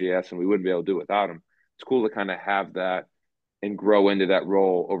BJS and we wouldn't be able to do it without them. It's cool to kind of have that and grow into that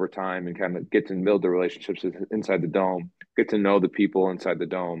role over time and kind of get to build the relationships inside the dome, get to know the people inside the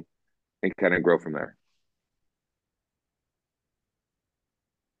dome, and kind of grow from there.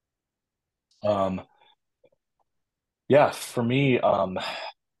 Um, yeah, for me,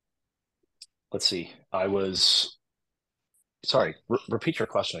 let's see. I was sorry. Repeat your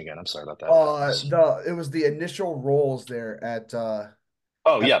question again. I'm sorry about that. It was the initial roles there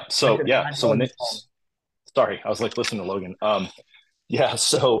Oh at yeah. So yeah. I So call when it they, sorry, I was like listening to Logan. Yeah.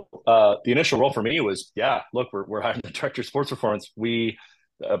 So the initial role for me was, yeah. Look, we're hiring the director of sports performance.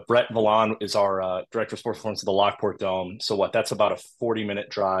 Brett Vallon is our director of sports performance of the Lockport Dome. So what? That's about a 40-minute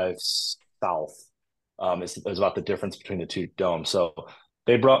drive south. Is about the difference between the two domes. So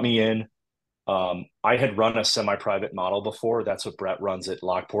they brought me in. I had run a semi-private model before. That's what Brett runs at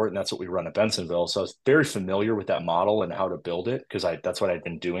Lockport, and that's what we run at Bensonville. So I was very familiar with that model and how to build it because that's what I'd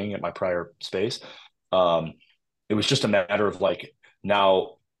been doing at my prior space. Um, it was just a matter of like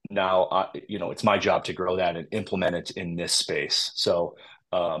now, it's my job to grow that and implement it in this space. So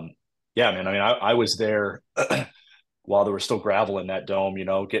Yeah, man. I mean, I was there while there was still gravel in that dome,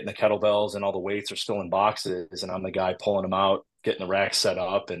 getting the kettlebells and all the weights are still in boxes. And I'm the guy pulling them out, getting the racks set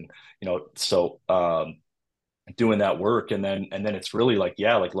up. And, so doing that work. And then it's really like,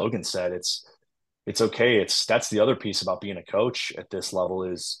 yeah, like Logan said, it's okay. That's the other piece about being a coach at this level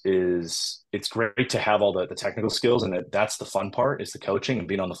is it's great to have all the technical skills, and that's the fun part, is the coaching and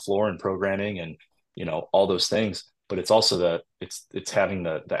being on the floor and programming and all those things. But it's also it's having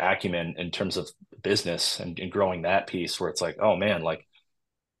the acumen in terms of business and growing that piece, where it's like, oh man, like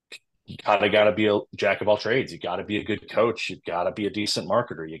you gotta be a jack of all trades. You gotta be a good coach. You gotta be a decent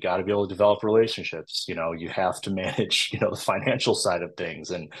marketer. You gotta be able to develop relationships. You have to manage, the financial side of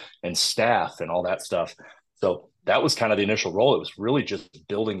things and staff and all that stuff. So that was kind of the initial role. It was really just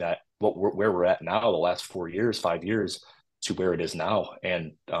building that where we're at now, the last 4 years, 5 years, to where it is now.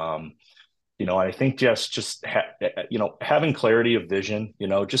 And I think having clarity of vision,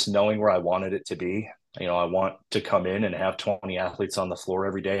 just knowing where I wanted it to be. I want to come in and have 20 athletes on the floor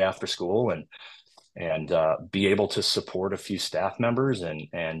every day after school, and be able to support a few staff members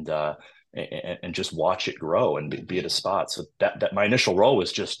and just watch it grow and be at a spot. So that my initial role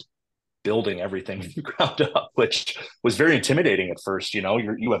was just building everything from the ground up, which was very intimidating at first.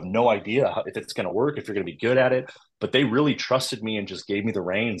 You have no idea if it's going to work, if you're going to be good at it. But they really trusted me and just gave me the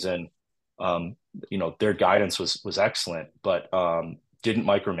reins, and their guidance was excellent, but didn't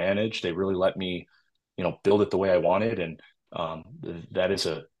micromanage. They really let me build it the way I wanted. And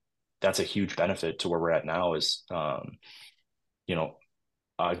that's a huge benefit to where we're at now, is I've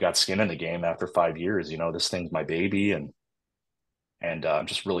got skin in the game after 5 years. This thing's my baby, and I'm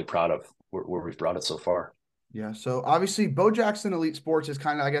just really proud of where we've brought it so far. Yeah, so obviously Bo Jackson Elite Sports is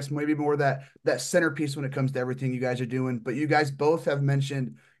kind of, I guess, maybe more that centerpiece when it comes to everything you guys are doing. But you guys both have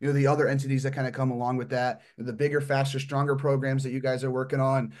mentioned, the other entities that kind of come along with that, the bigger, faster, stronger programs that you guys are working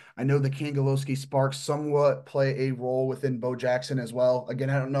on. I know the Kangalowski Sparks somewhat play a role within Bo Jackson as well. Again,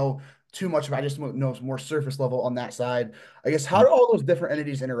 I don't know too much about, I just know it's more surface level on that side. I guess, how do all those different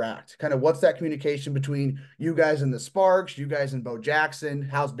entities interact? Kind of what's that communication between you guys and the Sparks, you guys and Bo Jackson?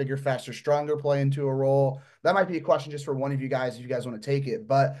 How's bigger, faster, stronger play into a role? That might be a question just for one of you guys if you guys want to take it.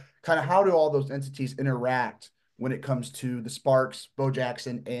 But kind of how do all those entities interact when it comes to the Sparks, Bo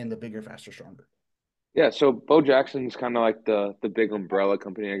Jackson, and the bigger, faster, stronger? Yeah, so Bo Jackson's kind of like the big umbrella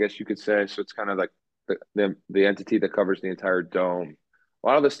company, I guess you could say. So it's kind of like the entity that covers the entire dome. A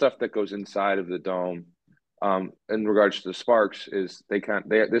lot of the stuff that goes inside of the dome, in regards to the Sparks, is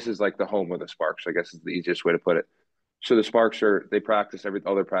this is like the home of the Sparks, I guess is the easiest way to put it. So the Sparks they practice,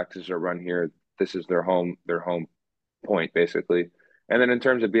 all their practices are run here. This is their home point basically. And then in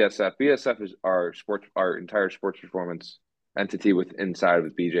terms of BSF is our entire sports performance entity with inside of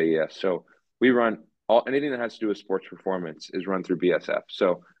the BJES. So we run anything that has to do with sports performance is run through BSF.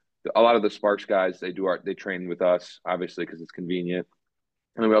 So a lot of the Sparks guys, they train with us, obviously, because it's convenient.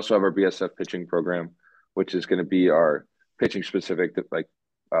 And then we also have our BSF pitching program, which is going to be our pitching specific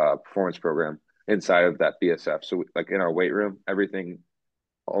performance program inside of that BSF. So like in our weight room, everything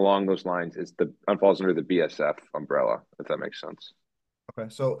along those lines falls under the BSF umbrella, if that makes sense. Okay,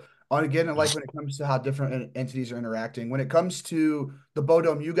 so again, I like when it comes to how different entities are interacting. When it comes to the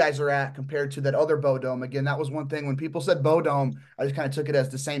Bodome you guys are at compared to that other Bodome, again, that was one thing. When people said Bodome, I just kind of took it as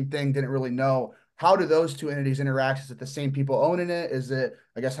the same thing, didn't really know. How do those two entities interact? Is it the same people owning it? Is it,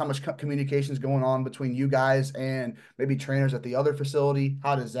 I guess, how much communication is going on between you guys and maybe trainers at the other facility?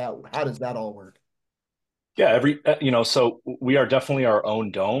 How does that all work? Yeah, so we are definitely our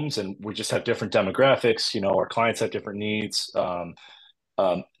own domes, and we just have different demographics. Our clients have different needs. Um,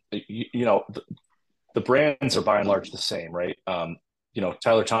 the brands are by and large the same, right?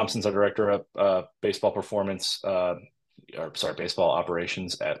 Tyler Thompson's our director of baseball performance, baseball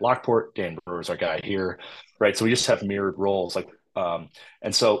operations at Lockport. Dan Brewer's our guy here, right? So we just have mirrored roles,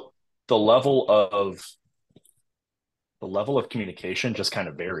 and so the level of communication just kind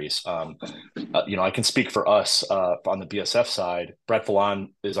of varies. I can speak for us on the BSF side. Brett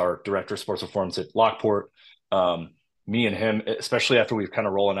Vallon is our director of sports performance at Lockport. Me and him, especially after we've kind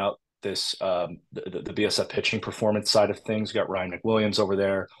of rolling out this the BSF pitching performance side of things. We got Ryan McWilliams over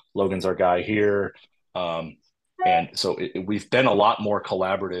there. Logan's our guy here. And so we've been a lot more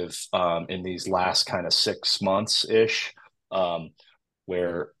collaborative in these last kind of 6 months ish,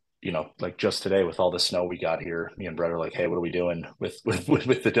 where like just today with all the snow we got here, me and Brett are like, hey, what are we doing with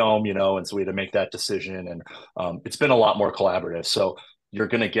the dome? And so we had to make that decision, and it's been a lot more collaborative. So you're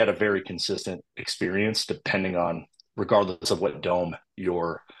going to get a very consistent experience depending on, regardless of what dome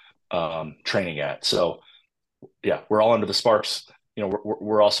you're training at. So yeah, we're all under the Sparks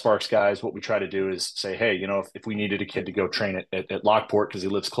we're all Sparks guys. What we try to do is say, hey, if we needed a kid to go train at Lockport because he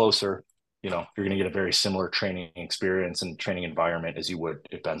lives closer, you're going to get a very similar training experience and training environment as you would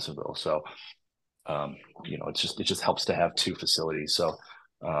at Bensenville. So, it just helps to have two facilities. So,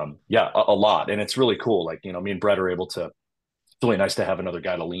 yeah, a lot. And it's really cool. Like, me and Brett are able to, it's really nice to have another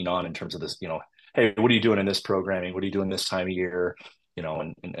guy to lean on in terms of this, hey, what are you doing in this programming? What are you doing this time of year?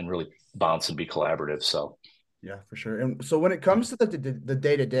 And really bounce and be collaborative. So, Yeah, for sure. And so when it comes to the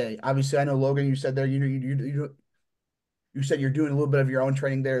day to day, obviously I know Logan, you said there, you said you're doing a little bit of your own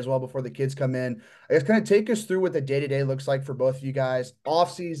training there as well before the kids come in. I guess kind of take us through what the day to day looks like for both of you guys,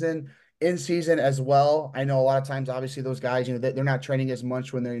 off season, in season as well. I know a lot of times, obviously, those guys, they're not training as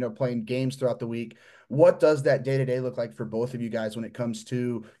much when they're playing games throughout the week. What does that day to day look like for both of you guys when it comes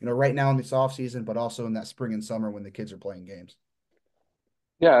to right now in this off season, but also in that spring and summer when the kids are playing games?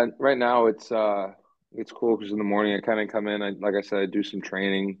 Yeah, right now it's cool because in the morning I kind of come in. Like I said, I do some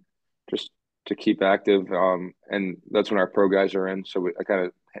training just to keep active, and that's when our pro guys are in. So I kind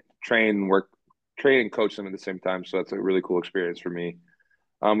of train and coach them at the same time. So that's a really cool experience for me.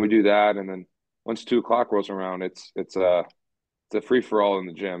 We do that, and then once 2 o'clock rolls around, it's a free for all in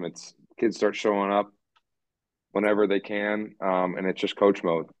the gym. It's kids start showing up whenever they can, and it's just coach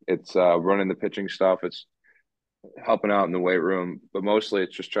mode. It's running the pitching stuff. It's helping out in the weight room, but mostly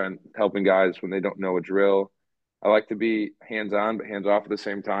it's just helping guys when they don't know a drill. I like to be hands on but hands off at the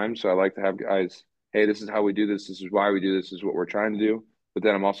same time. So I like to have guys, hey, this is how we do this. This is why we do this. This is what we're trying to do. But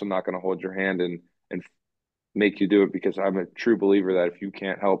then I'm also not going to hold your hand and make you do it because I'm a true believer that if you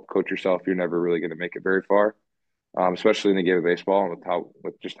can't help coach yourself, you're never really going to make it very far. Especially in the game of baseball and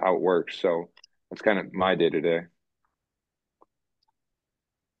with just how it works. So that's kind of my day to day.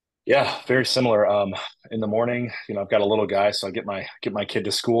 yeah, very similar. In the morning, I've got a little guy, so I get my kid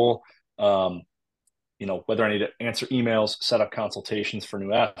to school. Um, whether I need to answer emails, set up consultations for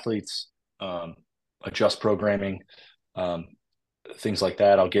new athletes, um, adjust programming, um, things like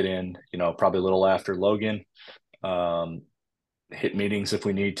that. I'll get in, probably a little after Logan, um, hit meetings if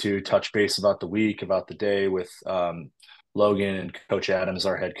we need to, touch base about the week, about the day with Logan and Coach Adams,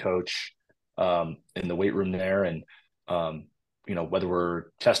 our head coach, in the weight room there. And, whether we're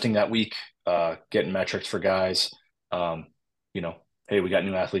testing that week, getting metrics for guys, um, hey, we got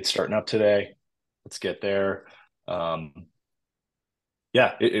new athletes starting up today. Let's get there. Um,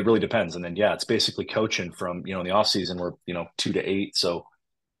 yeah, it really depends. And then, yeah, it's basically coaching from, in the off season, we're, 2 to 8. So,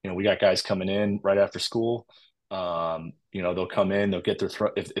 we got guys coming in right after school. They'll come in, they'll get their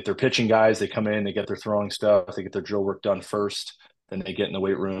if they're pitching guys, they come in, they get their throwing stuff, they get their drill work done first, then they get in the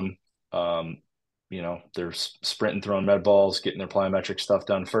weight room. They're sprinting, throwing med balls, getting their plyometric stuff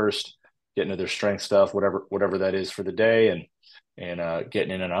done first, getting to their strength stuff, whatever that is for the day, and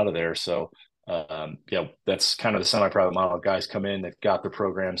getting in and out of there. So yeah, that's kind of the semi-private model. Guys come in, they've got their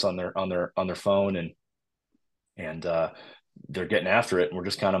programs on their phone, and they're getting after it, and we're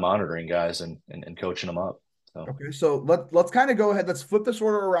just kind of monitoring guys and coaching them up. So. Okay, so let's kind of go ahead. Let's flip this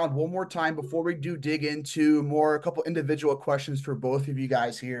order around one more time before we do dig into a couple individual questions for both of you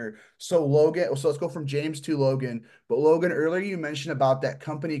guys here. So Logan, so let's go from James to Logan. But Logan, earlier you mentioned about that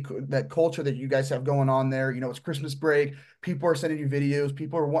company, that culture that you guys have going on there. It's Christmas break. People are sending you videos.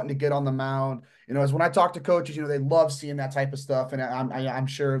 People are wanting to get on the mound. As when I talk to coaches, they love seeing that type of stuff, and I'm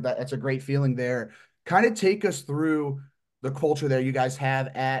sure that that's a great feeling there. Kind of take us through the culture there you guys have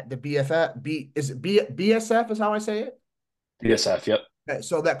at the BFF. BSF is how I say it? BSF, yep. Okay,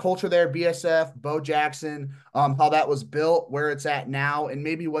 so that culture there, BSF, Bo Jackson, how that was built, where it's at now, and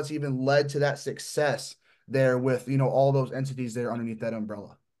maybe what's even led to that success there with, all those entities there underneath that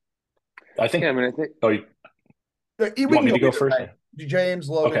umbrella. I think. Yeah, I mean, I think. Oh, you We want me can to go first? way. James,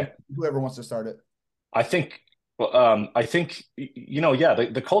 Logan, Okay. whoever wants to start it. I think. Well, I think yeah,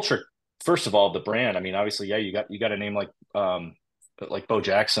 the culture. First of all, the brand. I mean, obviously, yeah, you got a name like Bo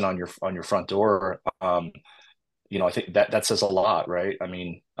Jackson on your front door. I think that says a lot, right? I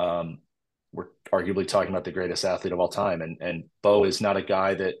mean, we're arguably talking about the greatest athlete of all time, and Bo is not a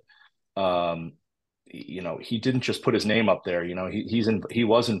guy that, he didn't just put his name up there. He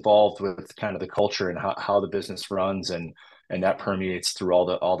was involved with kind of the culture and how the business runs, and that permeates through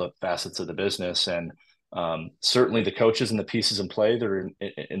all the facets of the business. And certainly the coaches and the pieces in play that are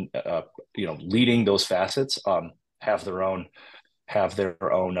in leading those facets have their own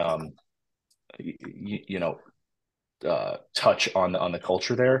touch on the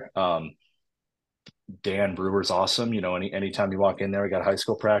culture there. Dan Brewer's awesome. Anytime you walk in there, we got high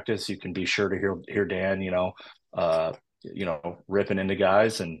school practice, you can be sure to hear Dan, ripping into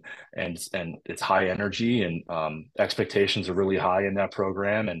guys, and it's high energy, and expectations are really high in that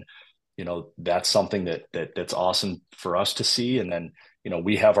program. And that's something that's awesome for us to see. And then,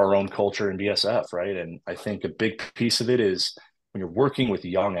 we have our own culture in BSF, right? And I think a big piece of it is when you're working with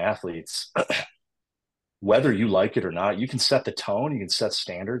young athletes, whether you like it or not, you can set the tone, you can set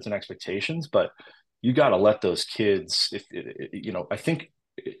standards and expectations, but you got to let those kids, I think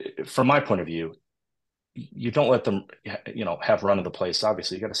from my point of view, you don't let them, have run of the place.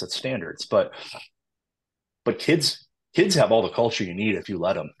 Obviously, you got to set standards, but kids have all the culture you need if you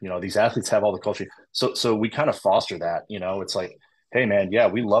let them. These athletes have all the culture. So we kind of foster that. It's like, hey man, yeah,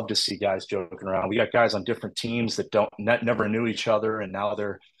 we love to see guys joking around. We got guys on different teams that never knew each other, and now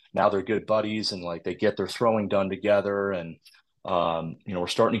they're good buddies, and like they get their throwing done together. And we're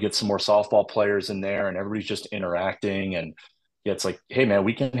starting to get some more softball players in there, and everybody's just interacting. And yeah, it's like, hey man,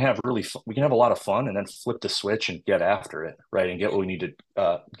 we can have a lot of fun, and then flip the switch and get after it, right, and get what we need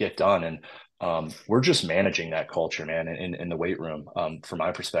to get done. And we're just managing that culture, man, in the weight room, from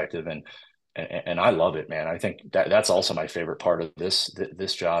my perspective, and I love it, man. I think that's also my favorite part of this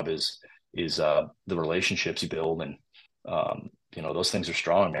job is the relationships you build, and those things are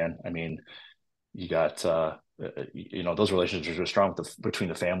strong, man. I mean, you got those relationships are strong between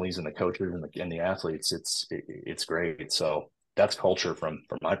the families and the coaches and the athletes. It's great. So that's culture from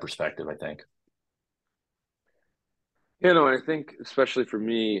my perspective, I think. And I think especially for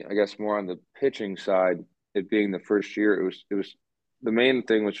me, I guess more on the pitching side, it being the first year, it was the main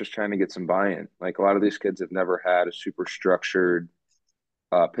thing was just trying to get some buy-in. Like a lot of these kids have never had a super structured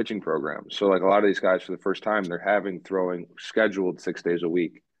pitching program. So like a lot of these guys for the first time, they're having throwing scheduled 6 days a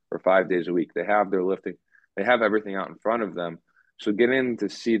week or 5 days a week. They have their lifting, they have everything out in front of them. So getting to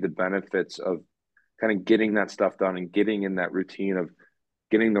see the benefits of kind of getting that stuff done and getting in that routine of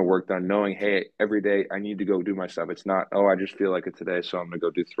getting the work done, knowing, hey, every day I need to go do my stuff. It's not, oh, I just feel like it today, so I'm going to go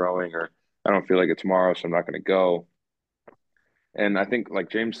do throwing, or I don't feel like it tomorrow, so I'm not going to go. And I think, like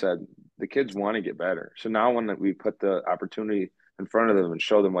James said, the kids want to get better. So now when we put the opportunity in front of them and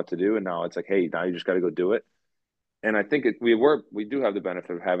show them what to do, and now it's like, hey, now you just got to go do it. And I think we do have the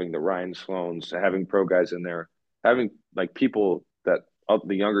benefit of having the Ryan Sloans, having pro guys in there, having like people that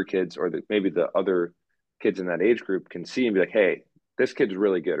the younger kids or maybe the other kids in that age group can see and be like, hey, this kid's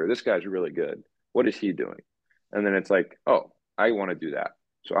really good, or this guy's really good. What is he doing? And then it's like, oh, I want to do that.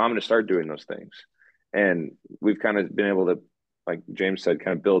 So I'm going to start doing those things. And we've kind of been able to, like James said,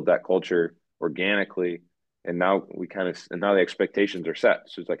 kind of build that culture organically. And now now the expectations are set.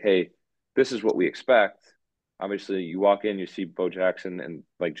 So it's like, hey, this is what we expect. Obviously, you walk in, you see Bo Jackson, and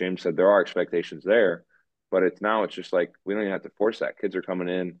like James said, there are expectations there. But it's just like we don't even have to force that. Kids are coming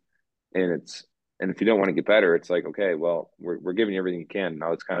in, and if you don't want to get better, it's like, okay, well, we're giving you everything you can.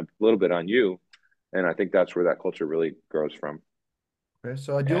 Now it's kind of a little bit on you. And I think that's where that culture really grows from. Okay,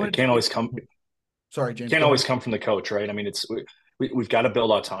 so I do Yeah, want it can't always come. Sorry, James. Can't Go ahead. always come from the coach, right? I mean, we've got to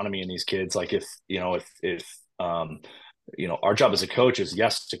build autonomy in these kids. Like if our job as a coach is,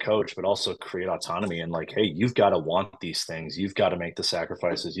 yes, to coach, but also create autonomy, and like, hey, you've got to want these things. You've got to make the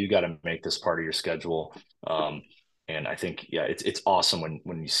sacrifices. You got to make this part of your schedule. And I think, yeah, it's awesome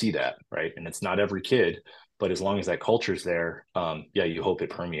when you see that, right? And it's not every kid, but as long as that culture's there, yeah, you hope it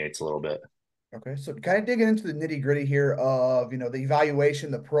permeates a little bit. Okay, so kind of digging into the nitty gritty here of, the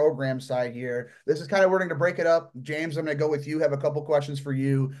evaluation, the program side here. This is kind of, we're going to break it up. James, I'm going to go with you, have a couple questions for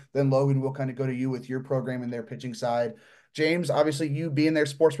you. Then Logan, will kind of go to you with your program and their pitching side. James, obviously you being their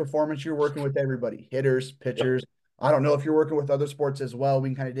sports performance, you're working with everybody, hitters, Yep. pitchers. I don't know if you're working with other sports as well. We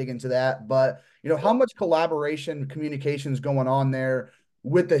can kind of dig into that, but how much collaboration, communication is going on there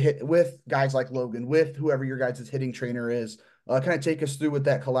with guys like Logan, with whoever your guys' hitting trainer is. Kind of take us through what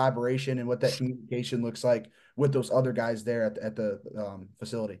that collaboration and what that communication looks like with those other guys there at the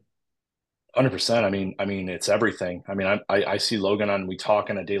facility. 100%. I mean, it's everything. I mean, I see Logan we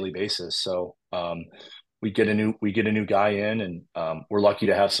talk on a daily basis. So we get a new guy in, and we're lucky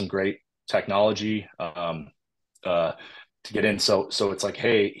to have some great technology to get in. So it's like,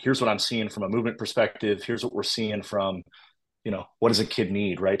 hey, here's what I'm seeing from a movement perspective. Here's what we're seeing from, what does a kid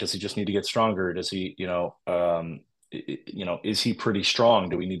need, right? Does he just need to get stronger? Does he, is he pretty strong?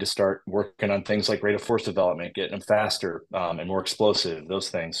 Do we need to start working on things like rate of force development, getting him faster and more explosive, those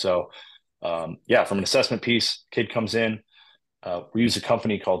things. So yeah, from an assessment piece, kid comes in, we use a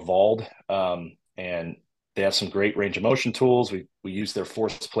company called Vald, and they have some great range of motion tools. We use their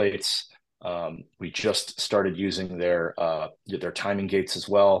force plates. We just started using their timing gates as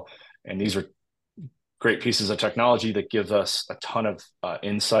well. And these are great pieces of technology that give us a ton of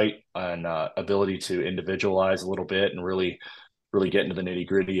insight and ability to individualize a little bit and really get into the nitty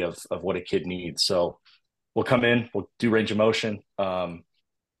gritty of what a kid needs. So we'll come in, we'll do range of motion,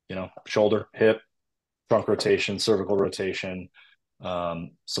 shoulder, hip, trunk rotation, cervical rotation,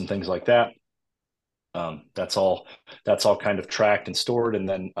 some things like that. That's all kind of tracked and stored. And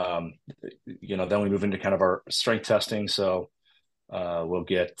then, then we move into kind of our strength testing. So we'll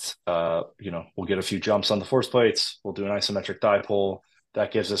get a few jumps on the force plates. We'll do an isometric thigh pull.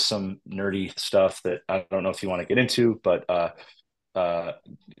 That gives us some nerdy stuff that I don't know if you want to get into, but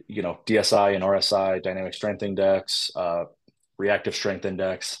DSI and RSI, dynamic strength index, reactive strength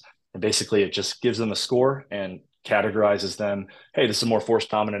index, and basically it just gives them a score and categorizes them. Hey, this is a more force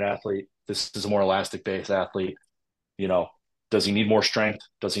dominant athlete. This is a more elastic based athlete. Does he need more strength?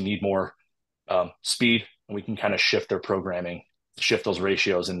 Does he need more speed? And we can kind of shift those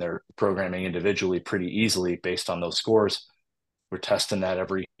ratios in their programming individually pretty easily based on those scores. We're testing that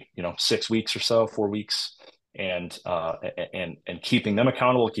every 6 weeks or so, 4 weeks, and keeping them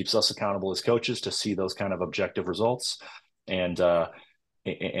accountable keeps us accountable as coaches to see those kind of objective results. And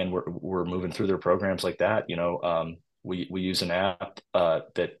we're moving through their programs like that. We use an app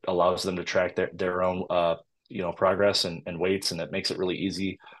that allows them to track their own progress and weights, and it makes it really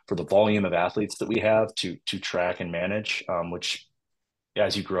easy for the volume of athletes that we have to track and manage, which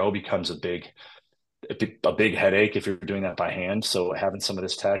as you grow becomes a big headache if you're doing that by hand. So having some of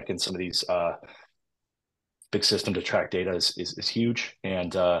this tech and some of these big system to track data is huge,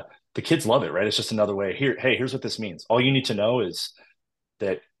 and the kids love it, right? It's just another way. Here's what this means. All you need to know is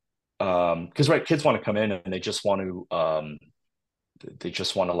that because kids want to come in and they just want to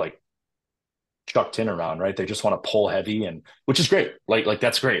like chuck tin around, right? They just want to pull heavy, and which is great. Like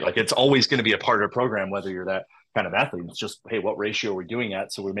that's great. Like it's always going to be a part of the program, whether you're that kind of athlete. It's just, hey, what ratio are we doing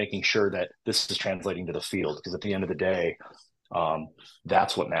at? So we're making sure that this is translating to the field, because at the end of the day,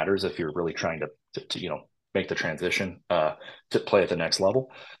 that's what matters if you're really trying to make the transition to play at the next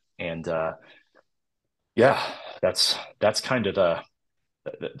level. And that's kind of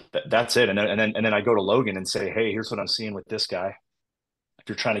that's it. And then I go to Logan and say, hey, here's what I'm seeing with this guy. If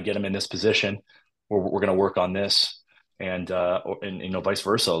you're trying to get him in this position, we're going to work on this, and vice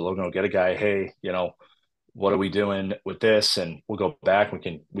versa. Logan will get a guy, hey, what are we doing with this? And we'll go back.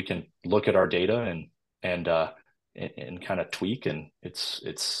 We can look at our data and kind of tweak. And it's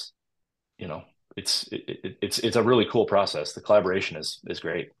a really cool process. The collaboration is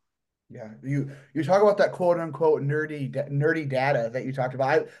great. Yeah, you talk about that quote unquote nerdy data that you talked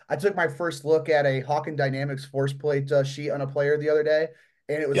about. I took my first look at a Hawken Dynamics force plate sheet on a player the other day,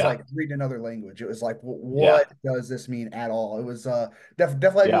 and it was like reading another language. It was like, what does this mean at all? It was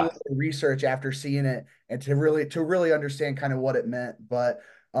definitely do a little research after seeing it, and to really understand kind of what it meant. But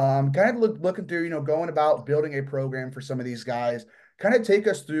kind of looking through, going about building a program for some of these guys. Kind of take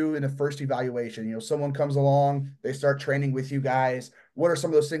us through in the first evaluation. Someone comes along, they start training with you guys. What are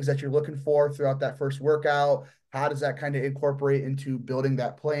some of those things that you're looking for throughout that first workout? How does that kind of incorporate into building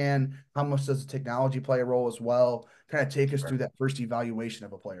that plan? How much does the technology play a role as well? Kind of take us through that first evaluation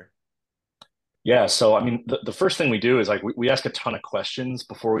of a player. Yeah. So, I mean, the first thing we do is like, we ask a ton of questions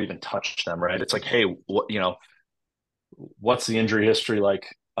before we even touch them, right? It's like, hey, what's the injury history like?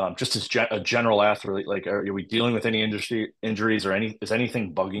 Just as a general athlete, like, are we dealing with any industry injuries or is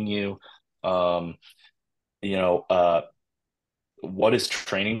anything bugging you? What has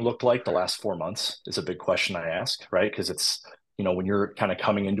training looked like the last 4 months is a big question I ask, right? Because it's, when you're kind of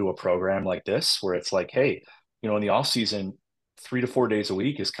coming into a program like this, where it's like, hey, in the off season, 3 to 4 days a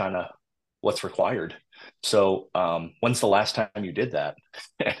week is kind of what's required. So when's the last time you did that?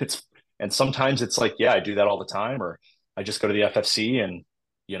 And sometimes it's like, yeah, I do that all the time, or I just go to the FFC and,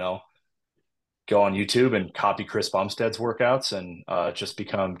 go on YouTube and copy Chris Bumstead's workouts and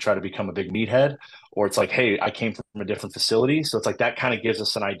try to become a big meathead. Or it's like, hey, I came from a different facility. So it's like, that kind of gives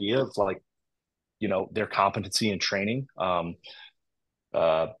us an idea of like, their competency in training. What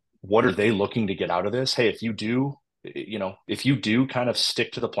are they looking to get out of this? Hey, if you do kind of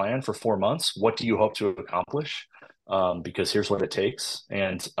stick to the plan for 4 months, what do you hope to accomplish? Because here's what it takes.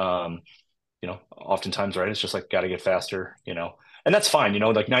 And, oftentimes, right, it's just like, got to get faster, and that's fine.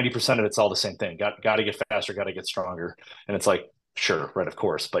 Like 90% of it's all the same thing. Got to get faster, got to get stronger. And it's like, sure, right, of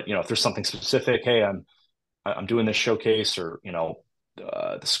course. But, if there's something specific, hey, I'm doing this showcase, or,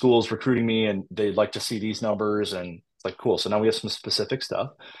 the school's recruiting me and they'd like to see these numbers, and it's like, cool. So now we have some specific stuff.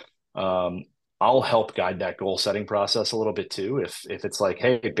 I'll help guide that goal setting process a little bit too. If it's like,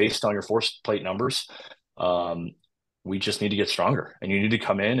 hey, based on your force plate numbers, we just need to get stronger, and you need to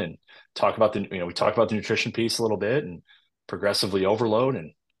come in and talk about we talk about the nutrition piece a little bit and progressively overload,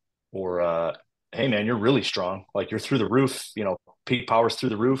 or hey man, you're really strong. Like you're through the roof, peak power's through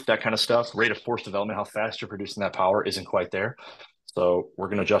the roof, that kind of stuff. Rate of force development, how fast you're producing that power isn't quite there. So we're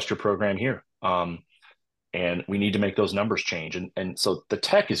going to adjust your program here. and we need to make those numbers change. And so the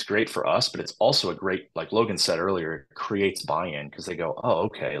tech is great for us, but it's also a great, like Logan said earlier, it creates buy-in because they go, oh,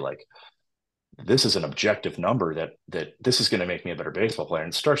 okay, like this is an objective number that this is going to make me a better baseball player,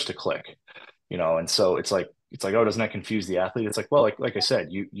 and it starts to click, and so it's like, oh, doesn't that confuse the athlete? It's like, well, like I said,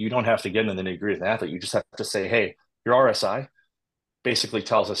 you don't have to get into the nitty-gritty of the athlete. You just have to say, hey, your RSI basically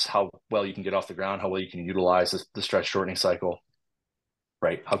tells us how well you can get off the ground, how well you can utilize the stretch shortening cycle,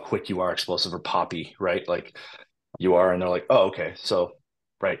 right? How quick you are, explosive or poppy, right? Like you are, and they're like, oh, okay, so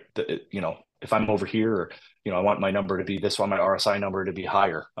right, if I'm over here, or I want my number to be this, I want my RSI number to be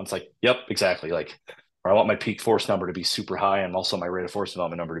higher. I'm like, yep, exactly. Like, or I want my peak force number to be super high, and also my rate of force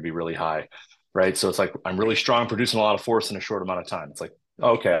development number to be really high, right? So it's like I'm really strong, producing a lot of force in a short amount of time. It's like,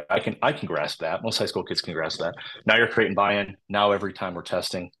 okay, I can grasp that. Most high school kids can grasp that. Now you're creating buy-in. Now every time we're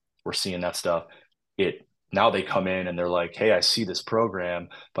testing, we're seeing that stuff. It Now they come in and they're like, hey, I see this program,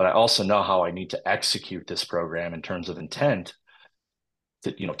 but I also know how I need to execute this program in terms of intent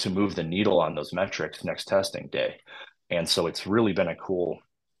to move the needle on those metrics next testing day. And so it's really been cool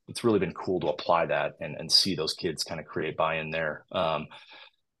to apply that and see those kids kind of create buy-in there.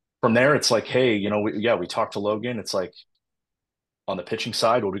 From there, it's like, hey, we talked to Logan. It's like, on the pitching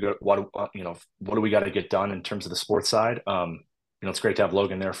side, what do we got to get done in terms of the sports side? It's great to have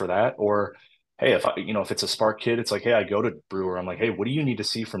Logan there for that. Or, hey, if it's a spark kid, it's like, hey, I go to Brewer. I'm like, hey, what do you need to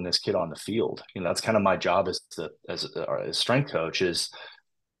see from this kid on the field? That's kind of my job as a strength coach is,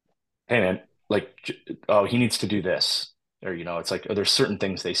 hey man, like, oh, he needs to do this, or it's like, oh, there's certain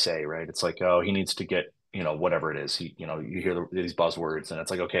things they say, right? It's like, oh, he needs to get whatever it is. You hear these buzzwords, and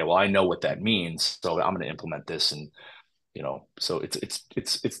it's like, okay, well, I know what that means, so I'm going to implement this. And so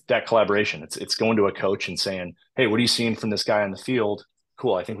it's that collaboration. It's going to a coach and saying, hey, what are you seeing from this guy on the field?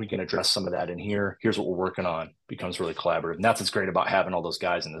 Cool, I think we can address some of that in here. Here's what we're working on. Becomes really collaborative, and that's what's great about having all those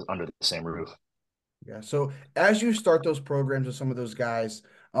guys under the same roof. Yeah. So as you start those programs with some of those guys,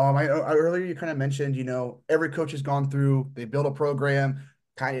 I earlier you kind of mentioned, every coach has gone through, they build a program,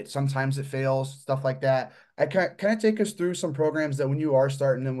 sometimes it fails, stuff like that. I kind of take us through some programs that when you are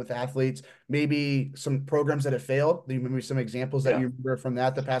starting them with athletes, maybe some programs that have failed, maybe some examples that Yeah. you remember from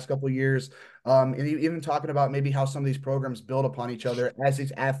that the past couple of years. And even talking about maybe how some of these programs build upon each other as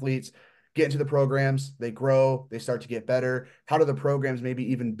these athletes get into the programs, they grow, they start to get better. How do the programs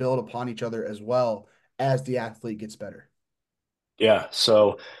maybe even build upon each other as well as the athlete gets better? Yeah.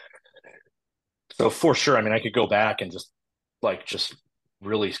 So for sure, I mean, I could go back and just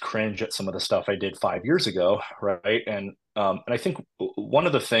really cringe at some of the stuff I did 5 years ago, right? And I think one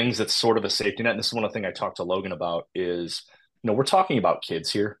of the things that's sort of a safety net, and this is one of the things I talked to Logan about, is we're talking about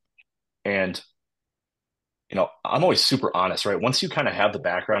kids here, and I'm always super honest, right? Once you kind of have the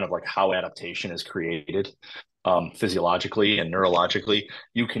background of like how adaptation is created, physiologically and neurologically,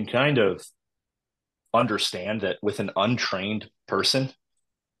 you can kind of understand that with an untrained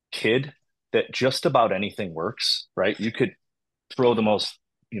kid, that just about anything works, right? You could throw the most,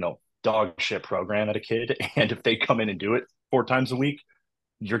 dog shit program at a kid, and if they come in and do it 4 times a week,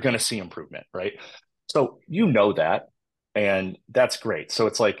 you're going to see improvement, right? So that, and that's great. So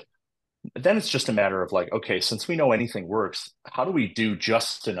it's like, then it's just a matter of like, okay, since we know anything works, how do we do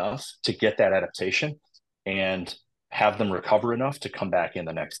just enough to get that adaptation and have them recover enough to come back in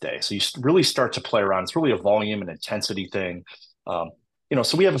the next day? So you really start to play around. It's really a volume and intensity thing.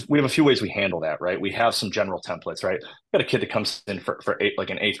 So we have a few ways we handle that, right? We have some general templates, right? We got a kid that comes in for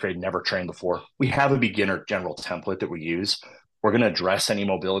like an eighth grade, never trained before. We have a beginner general template that we use. We're going to address any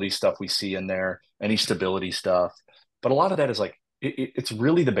mobility stuff we see in there, any stability stuff. But a lot of that is like, it's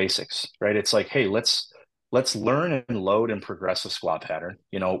really the basics, right? It's like, hey, let's learn and load and progress a squat pattern,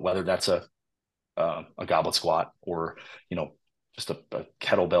 whether that's a goblet squat or, just a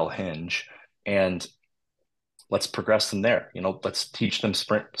kettlebell hinge. And let's progress them there. Let's teach them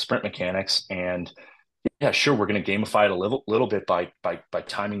sprint mechanics. And yeah, sure, we're going to gamify it a little bit by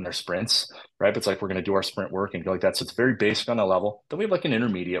timing their sprints, right? But it's like we're going to do our sprint work and go like that. So it's very basic on a level. Then we have like an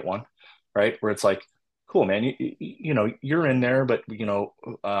intermediate one, right? Where it's like, cool, man, you're in there, but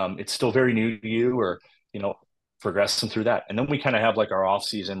it's still very new to you, or progress them through that. And then we kind of have like our off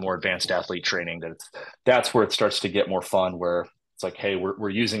season, more advanced athlete training. That's where it starts to get more fun, where it's like, hey, we're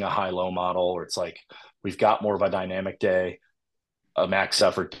using a high-low model, or it's like we've got more of a dynamic day, a max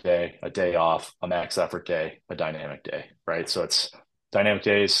effort day, a day off, a max effort day, a dynamic day, right? So it's dynamic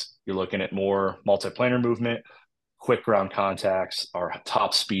days. You're looking at more multiplanar movement, quick ground contacts, our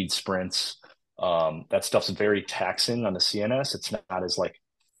top speed sprints. That stuff's very taxing on the CNS. It's not as like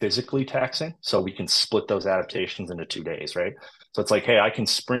physically taxing. So we can split those adaptations into 2 days, right? So it's like, hey, I can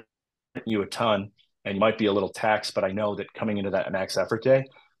sprint you a ton and you might be a little taxed, but I know that coming into that max effort day,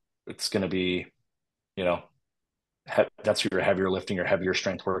 it's going to be you know, that's your heavier lifting, your heavier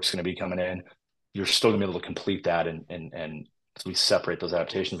strength work is going to be coming in. You're still going to be able to complete that. And so we separate those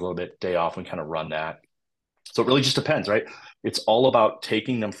adaptations a little bit. Day off, we kind of run that. So it really just depends, right? It's all about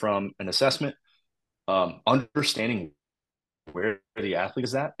taking them from an assessment, understanding where the athlete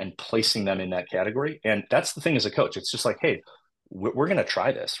is at and placing them in that category. And that's the thing as a coach. It's just like, hey, we're going to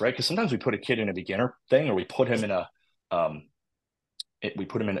try this, right? Because sometimes we put a kid in a beginner thing, or we put him in we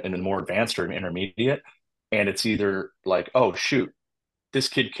put him in a more advanced or an intermediate, and it's either like, oh shoot, this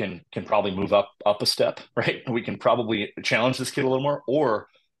kid can probably move up a step, right? We can probably challenge this kid a little more, or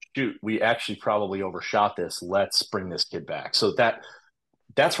shoot, we actually probably overshot this. Let's bring this kid back. So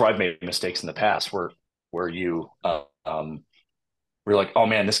that's where I've made mistakes in the past, where you we're like, oh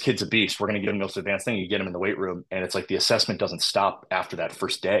man, this kid's a beast. We're going to give him the most advanced thing. You get him in the weight room, and it's like the assessment doesn't stop after that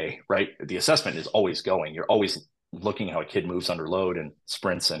first day, right? The assessment is always going. You're always looking how a kid moves under load and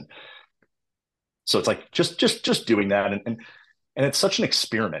sprints, and so it's like just doing that, and it's such an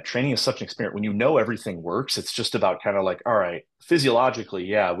experiment. Training is such an experiment. When you know everything works, it's just about kind of like, all right, physiologically,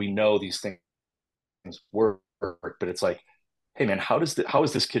 yeah, we know these things work, but it's like, hey man, how is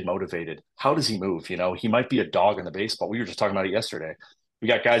this kid motivated? How does he move? You know, he might be a dog in the baseball. We were just talking about it yesterday. We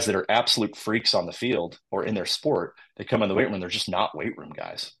got guys that are absolute freaks on the field or in their sport. They come in the weight room, they're just not weight room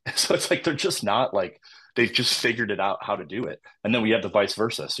guys. So it's like they're just not like they've just figured it out how to do it. And then we have the vice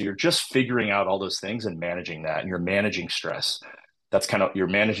versa. So you're just figuring out all those things and managing that, and you're managing stress. That's kind of, you're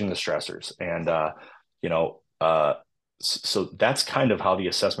managing the stressors. And you know, so that's kind of how the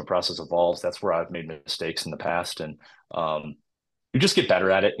assessment process evolves. That's where I've made mistakes in the past, and you just get better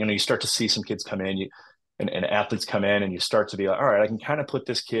at it. You know, you start to see some kids come in, and athletes come in, and you start to be like, all right, I can kind of put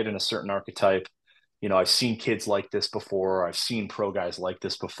this kid in a certain archetype. You know, I've seen kids like this before. I've seen pro guys like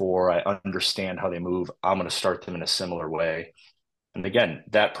this before. I understand how they move. I'm going to start them in a similar way. And again,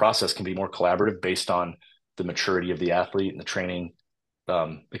 that process can be more collaborative based on the maturity of the athlete and the training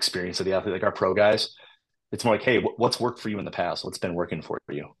experience of the athlete. Like our pro guys, it's more like, hey, what's worked for you in the past? What's been working for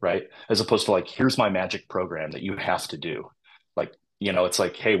you, right? As opposed to like, here's my magic program that you have to do. Like, you know, it's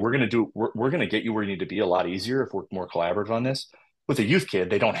like, hey, we're gonna get you where you need to be a lot easier if we're more collaborative on this. With a youth kid,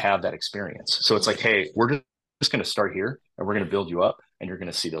 they don't have that experience, so it's like, hey, we're just gonna start here, and we're gonna build you up, and you're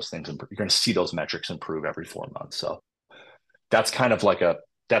gonna see those things, and you're gonna see those metrics improve every 4 months. So that's kind of like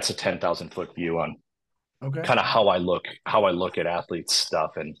that's a 10,000 foot view on Okay. kind of how I look at athletes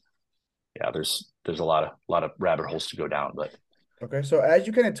stuff. And yeah, there's a lot of rabbit holes to go down, but Okay, so as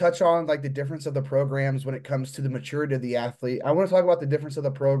you kind of touch on like the difference of the programs when it comes to the maturity of the athlete, I want to talk about the difference of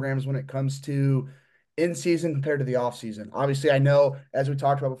the programs when it comes to in season compared to the off season. Obviously, I know as we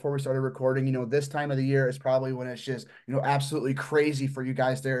talked about before we started recording, this time of the year is probably when it's just, absolutely crazy for you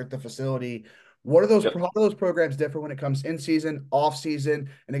guys there at the facility. What are those yep. how do those programs differ when it comes in season, off season?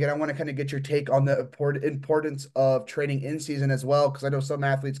 And again, I want to kind of get your take on the importance of training in season as well, because I know some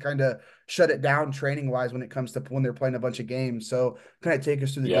athletes kind of shut it down training wise when it comes to when they're playing a bunch of games. So kind of take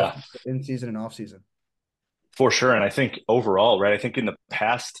us through the Yeah, difference in season and off season. for sure. And I think overall, right, I think in the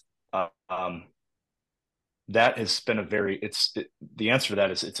past, that has been the answer to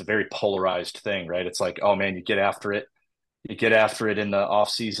that is it's a very polarized thing, right? It's like, oh man, you get after it in the off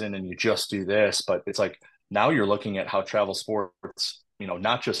season and you just do this. But it's like, now you're looking at how travel sports,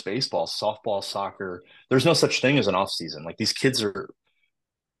 not just baseball, softball, soccer, there's no such thing as an off season. Like these kids are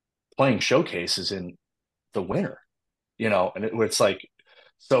playing showcases in the winter, and it's like,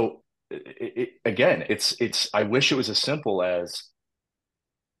 so again, I wish it was as simple as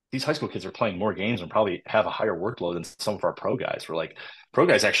these high school kids are playing more games and probably have a higher workload than some of our pro guys. We're like, pro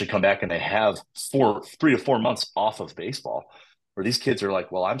guys actually come back and they have 3 to 4 months off of baseball, where these kids are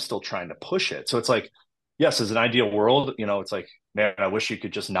like, well, I'm still trying to push it. So it's like, yes, as an ideal world, it's like, man, I wish you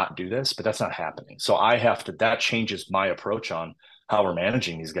could just not do this, but that's not happening. So that changes my approach on how we're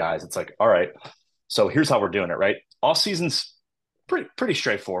managing these guys. It's like, all right, so here's how we're doing it, right? All season's pretty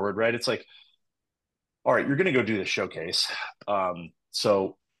straightforward, right? It's like, all right, you're going to go do this showcase.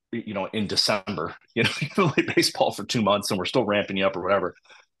 So in December, you can play baseball for 2 months and we're still ramping you up or whatever.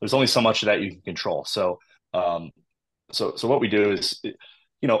 There's only so much of that you can control. So, so what we do is,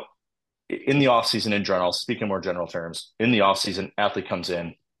 in the off season in general, speaking more general terms, in the off season, athlete comes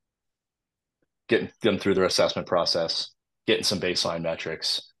in, getting them through their assessment process, getting some baseline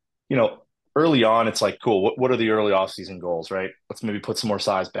metrics. Early on, it's like, cool. What are the early off season goals, right? Let's maybe put some more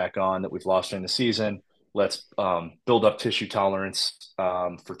size back on that we've lost during the season. Let's build up tissue tolerance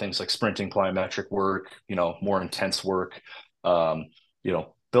for things like sprinting, plyometric work, more intense work.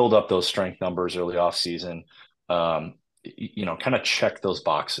 Build up those strength numbers early off season. Kind of check those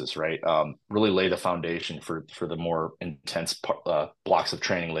boxes, right? Really lay the foundation for the more intense blocks of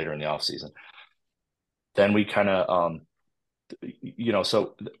training later in the off season. then we kind of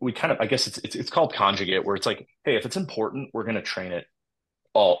so we kind of, I guess it's called conjugate, where it's like, hey, if it's important, we're going to train it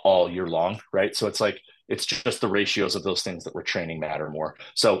all year long, right? So it's like it's just the ratios of those things that we're training matter more.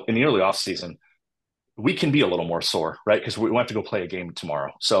 So in the early off season, we can be a little more sore, right? Because we have to go play a game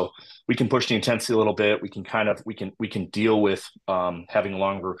tomorrow, so we can push the intensity a little bit. We can we can deal with having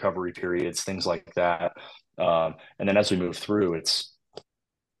longer recovery periods, things like that. And then as we move through, it's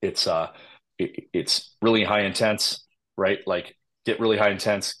it's really high intense, right? Like get really high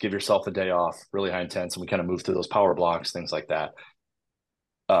intense, give yourself a day off, really high intense, and we kind of move through those power blocks, things like that,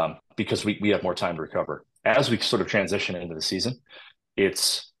 because we have more time to recover. As we sort of transition into the season,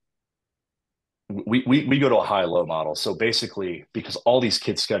 it's we go to a high low model. So basically, because all these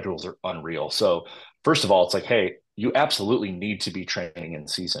kids' schedules are unreal. So first of all, it's like, hey, you absolutely need to be training in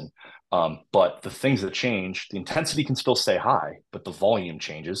season. But the things that change, the intensity can still stay high, but the volume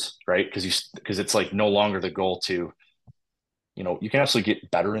changes, right? Because it's like no longer the goal to, you can absolutely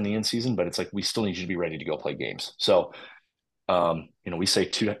get better in the in season, but it's like we still need you to be ready to go play games. So we say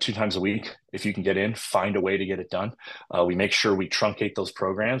two times a week. If you can get in, find a way to get it done. We make sure we truncate those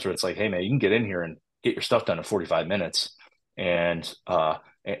programs where it's like, hey man, you can get in here and get your stuff done in 45 minutes and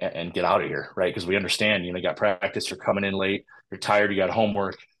get out of here, right? Because we understand, you got practice, you're coming in late, you're tired, you got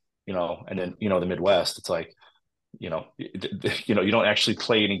homework, and then the Midwest, it's like, you don't actually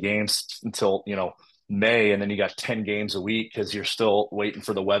play any games until May, and then you got 10 games a week because you're still waiting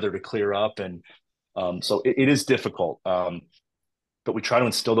for the weather to clear up, and so it is difficult. But we try to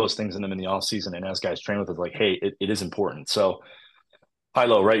instill those things in them in the off season. And as guys train with us, like, hey, it is important. So high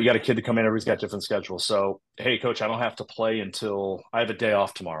low, right? You got a kid to come in, everybody's got different schedules. So, hey, coach, I don't have to play until I have a day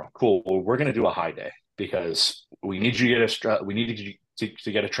off tomorrow. Cool. Well, we're going to do a high day because we need you to get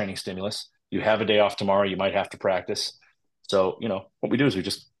to get a training stimulus. You have a day off tomorrow. You might have to practice. So, what we do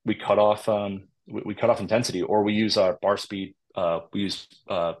is we cut off we cut off intensity, or we use our bar speed. We use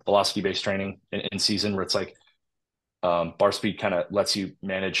velocity based training in season, where it's like bar speed kind of lets you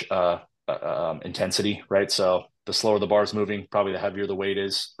manage intensity, right? So the slower the bar is moving, probably the heavier the weight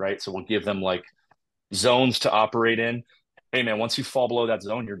is, right? So we'll give them like zones to operate in. Hey man, once you fall below that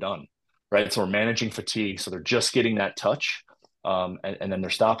zone, you're done, right? So we're managing fatigue, so they're just getting that touch, and then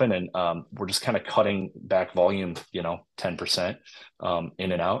they're stopping, and we're just kind of cutting back volume, 10%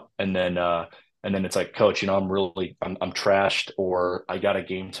 in and out, and then it's like, coach, I'm trashed, or I got a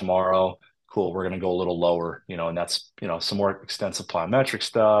game tomorrow. Cool, we're going to go a little lower, and that's some more extensive plyometric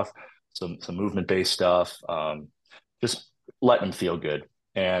stuff, some movement based stuff, just letting them feel good,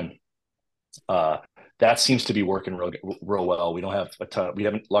 and uh, that seems to be working real well. We don't have a ton. We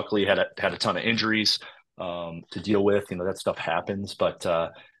haven't luckily had a ton of injuries to deal with. That stuff happens, but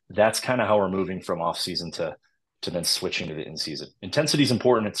that's kind of how we're moving from off season to then switching to the in season. Intensity is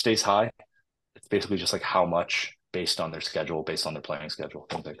important; it stays high. It's basically just like how much based on their schedule, based on their playing schedule,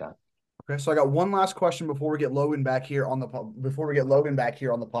 things like that. Okay, so I got one last question before we get Logan back here on the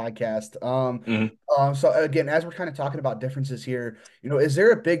podcast. Mm-hmm. So again, as we're kind of talking about differences here, is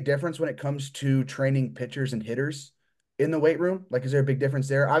there a big difference when it comes to training pitchers and hitters in the weight room? Like, is there a big difference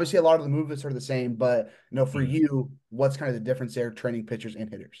there? Obviously, a lot of the movements are the same, but for Mm-hmm. you, what's kind of the difference there training pitchers and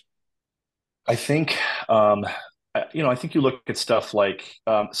hitters? I think, I think you look at stuff like,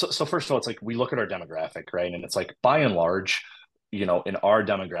 so first of all, it's like we look at our demographic, right? And it's like by and large, in our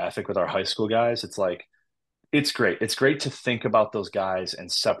demographic with our high school guys, it's like, it's great. It's great to think about those guys and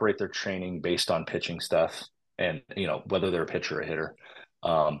separate their training based on pitching stuff and, whether they're a pitcher or a hitter.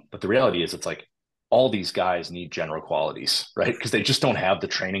 But the reality is, it's like all these guys need general qualities, right? Because they just don't have the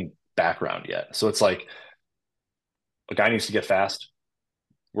training background yet. So it's like a guy needs to get fast,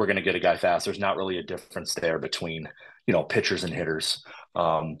 we're going to get a guy fast. There's not really a difference there between, pitchers and hitters.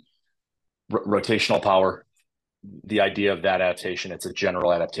 Rotational power, the idea of that adaptation, it's a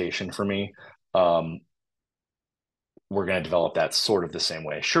general adaptation for me. We're going to develop that sort of the same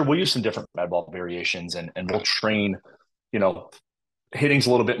way. Sure, we'll use some different med ball variations, and we'll train, hitting's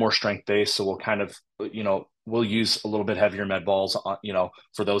a little bit more strength based. So we'll kind of, we'll use a little bit heavier med balls,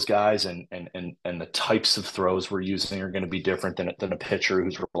 for those guys, and the types of throws we're using are going to be different than a pitcher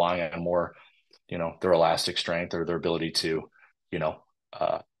who's relying on more, their elastic strength or their ability to,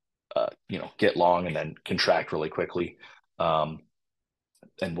 uh, get long and then contract really quickly. And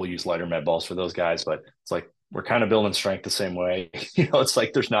we'll use lighter med balls for those guys, but it's like we're kind of building strength the same way. It's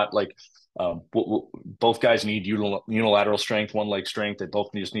like there's not like both guys need unilateral strength, one leg strength. They both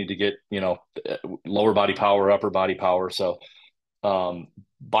just need to get lower body power, upper body power. So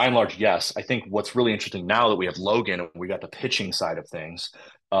by and large, yes. I think what's really interesting now that we have Logan and we got the pitching side of things,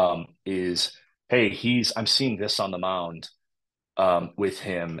 is hey, I'm seeing this on the mound with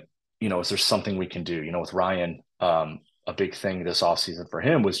him. is there something we can do? With Ryan, a big thing this offseason for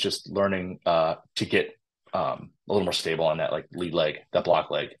him was just learning to get a little more stable on that like lead leg, that block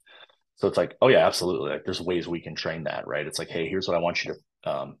leg. So it's like, oh yeah, absolutely. Like there's ways we can train that, right? It's like, hey, here's what I want you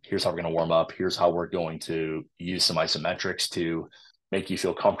to, here's how we're going to warm up. Here's how we're going to use some isometrics to make you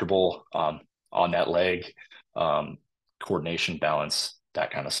feel comfortable on that leg, coordination, balance,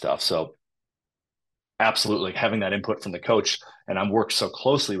 that kind of stuff. So absolutely having that input from the coach, and I'm worked so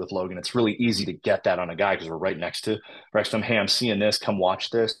closely with Logan, it's really easy to get that on a guy because we're right next to him. Hey, I'm seeing this, come watch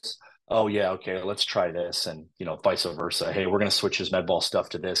this. Oh yeah, okay, let's try this. And vice versa. Hey, we're going to switch his med ball stuff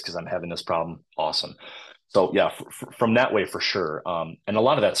to this because I'm having this problem. Awesome. So yeah, from that way for sure. And a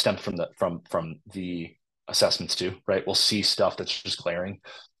lot of that stems from the assessments too, right? We'll see stuff that's just glaring.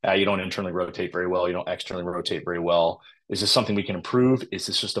 You don't internally rotate very well, you don't externally rotate very well. Is this something we can improve? Is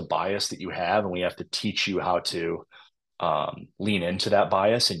this just a bias that you have and we have to teach you how to lean into that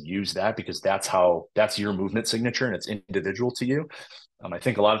bias and use that, because that's your movement signature and it's individual to you. I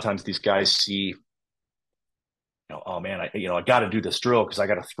think a lot of times these guys see, oh man, I got to do this drill because I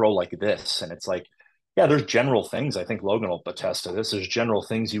got to throw like this. And it's like, yeah, there's general things. I think Logan will attest to this. There's general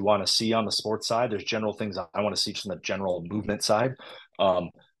things you want to see on the sports side. There's general things I want to see from the general movement side.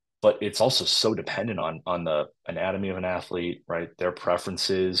 But it's also so dependent on the anatomy of an athlete, right? Their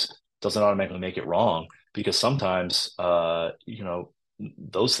preferences doesn't automatically make it wrong, because sometimes,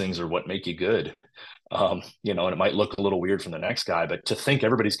 those things are what make you good. And it might look a little weird from the next guy, but to think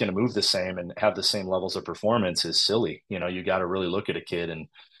everybody's going to move the same and have the same levels of performance is silly. You got to really look at a kid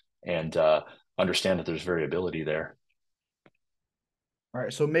and understand that there's variability there. All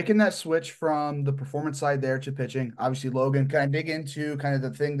right, so making that switch from the performance side there to pitching, obviously Logan kind of dig into kind of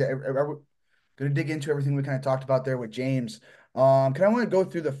the thing that going to dig into everything we kind of talked about there with James. Can I want to go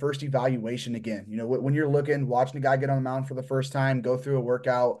through the first evaluation again? When you're watching a guy get on the mound for the first time, go through a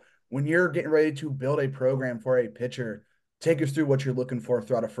workout, when you're getting ready to build a program for a pitcher, take us through what you're looking for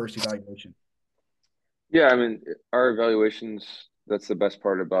throughout a first evaluation. Yeah, I mean, our evaluations, that's the best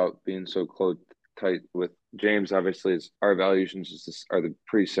part about being so close, tight with James, obviously, is our evaluations are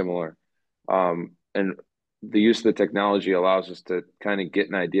pretty similar. And the use of the technology allows us to kind of get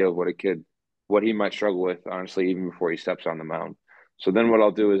an idea of what he might struggle with, honestly, even before he steps on the mound. So then what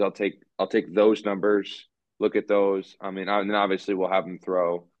I'll do is I'll take those numbers, look at those. I mean, and then obviously we'll have them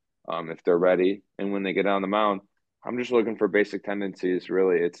throw if they're ready. And when they get on the mound, I'm just looking for basic tendencies,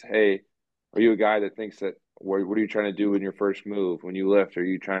 really. It's, hey, are you a guy that thinks that what are you trying to do in your first move when you lift? Are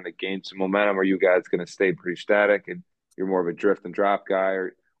you trying to gain some momentum? Are you guys going to stay pretty static and you're more of a drift and drop guy?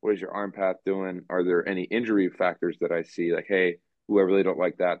 Or what is your arm path doing? Are there any injury factors that I see? Like, hey, who I really don't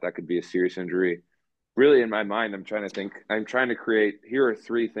like that could be a serious injury. Really, in my mind, I'm trying to create, here are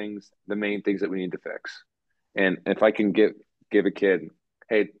three things, the main things that we need to fix. And if I can give a kid,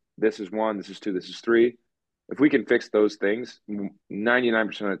 hey, this is one, this is two, this is three. If we can fix those things,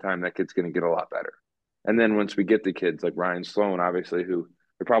 99% of the time, that kid's going to get a lot better. And then once we get the kids like Ryan Sloan, obviously, who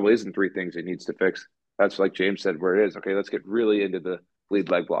there probably isn't three things it needs to fix. That's like James said, where it is. Okay, let's get really into the lead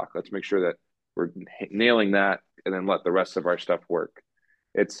leg block. Let's make sure that we're nailing that and then let the rest of our stuff work.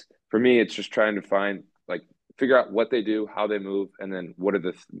 For me, it's just trying to figure out what they do, how they move, and then what are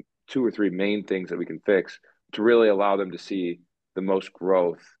the two or three main things that we can fix to really allow them to see the most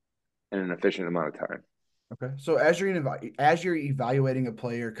growth in an efficient amount of time. Okay. So as you're evaluating a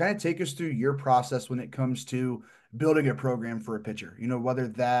player, kind of take us through your process when it comes to building a program for a pitcher. Whether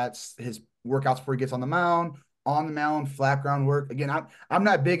that's his workouts before he gets on the mound, flat ground work. Again, I'm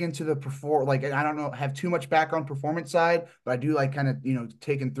not big into the I don't know, have too much background performance side, but I do like kind of,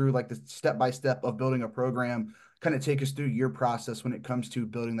 taking through like the step-by-step of building a program. Kind of take us through your process when it comes to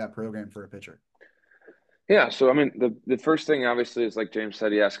building that program for a pitcher. Yeah, so I mean, the first thing obviously is like James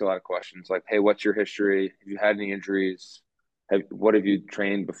said, he asked a lot of questions like, hey, what's your history? Have you had any injuries? What have you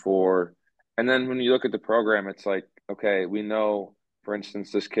trained before? And then when you look at the program, it's like, okay, we know, for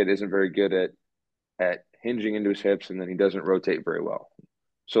instance, this kid isn't very good at hinging into his hips, and then he doesn't rotate very well.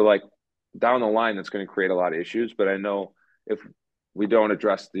 So like down the line, that's going to create a lot of issues. But I know if we don't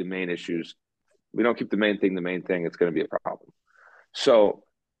address the main issues, we don't keep the main thing, it's going to be a problem. So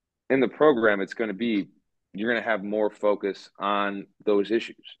in the program, it's going to be, you're going to have more focus on those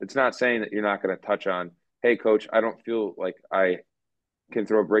issues. It's not saying that you're not going to touch on, hey, coach, I don't feel like I can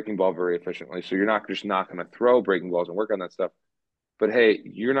throw a breaking ball very efficiently. So you're not going to throw breaking balls and work on that stuff. But hey,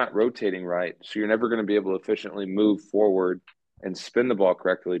 you're not rotating right. So you're never going to be able to efficiently move forward and spin the ball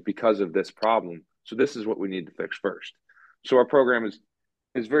correctly because of this problem. So this is what we need to fix first. So our program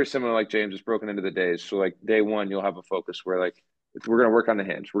is very similar, like James, is broken into the days. So like day one, you'll have a focus where like, we're going to work on the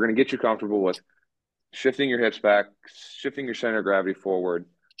hinge. We're going to get you comfortable with shifting your hips back, shifting your center of gravity forward,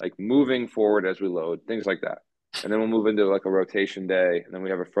 like moving forward as we load, things like that. And then we'll move into like a rotation day, and then we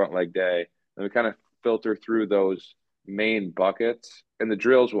have a front leg day, and we kind of filter through those main buckets. And the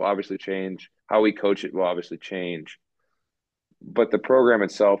drills will obviously change. How we coach it will obviously change. But the program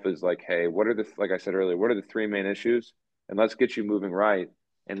itself is like, hey, what are the, like I said earlier, what are the three main issues? And let's get you moving right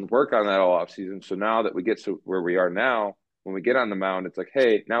and work on that all off season. So now that we get to where we are now, when we get on the mound, it's like,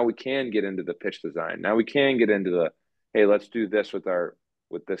 hey, now we can get into the pitch design. Now we can get into the, hey, let's do this with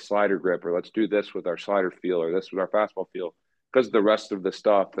this slider grip, or let's do this with our slider feel, or this with our fastball feel, because the rest of the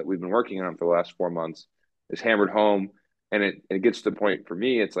stuff that we've been working on for the last 4 months is hammered home. And it gets to the point for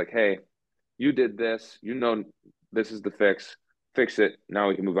me, it's like, hey, you did this, this is the fix it. Now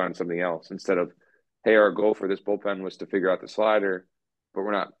we can move on to something else instead of, hey, our goal for this bullpen was to figure out the slider, but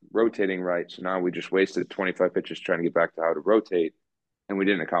we're not rotating right. So now we just wasted 25 pitches trying to get back to how to rotate, and we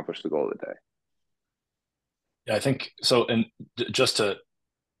didn't accomplish the goal of the day. Yeah, I think so. And just to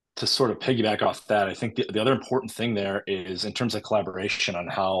sort of piggyback off that, I think the other important thing there is in terms of collaboration on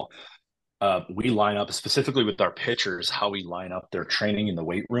how we line up, specifically with our pitchers, how we line up their training in the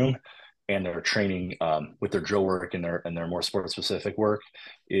weight room and their training with their drill work and their more sport specific work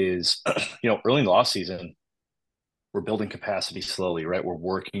is, early in the off season, we're building capacity slowly, right? We're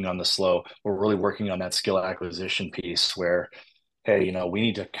working on the slow. We're really working on that skill acquisition piece where, hey, we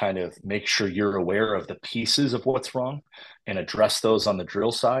need to kind of make sure you're aware of the pieces of what's wrong and address those on the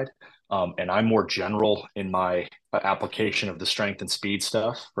drill side. And I'm more general in my application of the strength and speed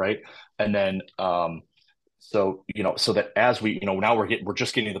stuff, right? And then so that as we, now we're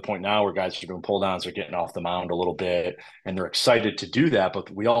just getting to the point now where guys are doing pull downs, they're getting off the mound a little bit, and they're excited to do that.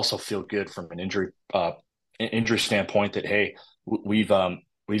 But we also feel good from an injury standpoint that, hey, we've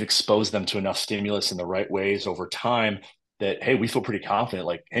exposed them to enough stimulus in the right ways over time that, hey, we feel pretty confident,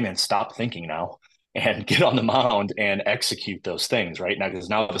 like, hey man, stop thinking now and get on the mound and execute those things right now, because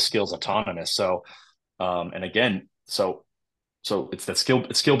now the skill's autonomous. So and again, so it's that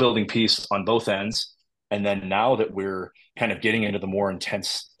skill building piece on both ends. And then now that we're kind of getting into the more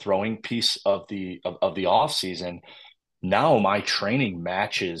intense throwing piece of the off season, now my training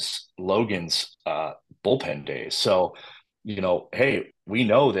matches Logan's bullpen days. So, hey, we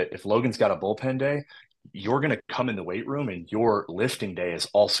know that if Logan's got a bullpen day, you're going to come in the weight room and your lifting day is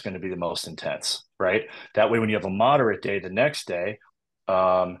also going to be the most intense, right? That way, when you have a moderate day the next day,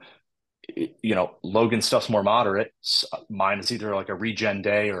 Logan's stuff's more moderate. Mine is either like a regen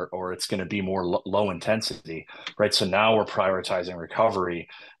day or it's going to be more low intensity, right? So now we're prioritizing recovery,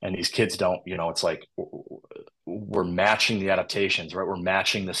 and these kids don't, it's like we're matching the adaptations, right? We're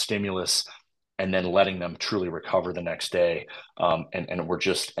matching the stimulus and then letting them truly recover the next day. And we're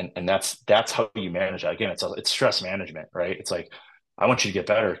just, and that's how you manage it. Again, it's stress management, right? It's like, I want you to get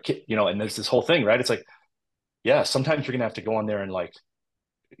better, and there's this whole thing, right? It's like, yeah, sometimes you're going to have to go on there and like,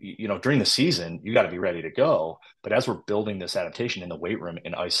 during the season, you got to be ready to go. But as we're building this adaptation in the weight room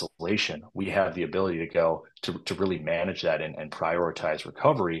in isolation, we have the ability to go to really manage that and prioritize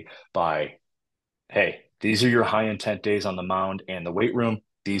recovery by, hey, these are your high intent days on the mound and the weight room.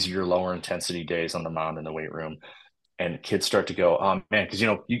 These are your lower intensity days on the mound and the weight room. And kids start to go, oh man, because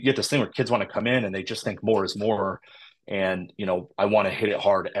you get this thing where kids want to come in and they just think more is more. And I want to hit it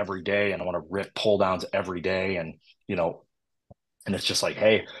hard every day, and I want to rip pull downs every day. And and it's just like,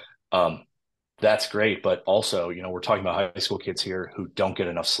 hey, that's great. But also, we're talking about high school kids here who don't get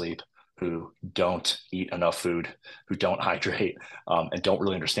enough sleep, who don't eat enough food, who don't hydrate, and don't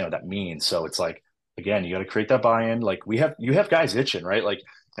really understand what that means. So it's like, again, you got to create that buy-in. Like you have guys itching, right? Like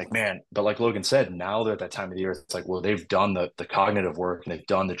man, but like Logan said, now they're at that time of the year, it's like, well, they've done the cognitive work and they've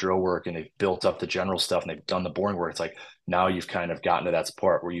done the drill work and they've built up the general stuff and they've done the boring work. It's like, now you've kind of gotten to that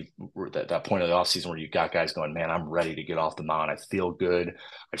part where we're at that point of the offseason where you've got guys going, man, I'm ready to get off the mound. I feel good.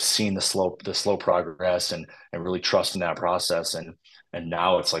 I've seen the slow progress and really trust in that process. And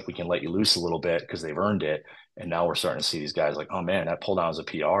now it's like, we can let you loose a little bit because they've earned it. And now we're starting to see these guys like, oh man, that pull down is a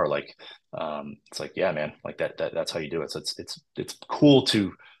PR. Like, it's like, yeah, man, like that's how you do it. So it's cool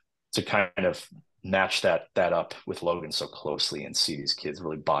to kind of match that up with Logan so closely and see these kids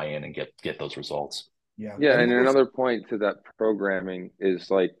really buy in and get those results. Yeah. Yeah, and another point to that programming is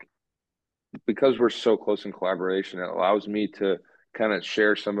like, because we're so close in collaboration, it allows me to kind of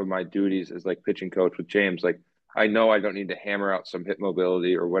share some of my duties as like pitching coach with James. Like, I know I don't need to hammer out some hip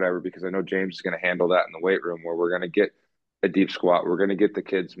mobility or whatever, because I know James is going to handle that in the weight room, where we're going to get a deep squat. We're going to get the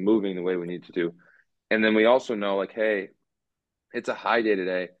kids moving the way we need to do. And then we also know, like, hey, it's a high day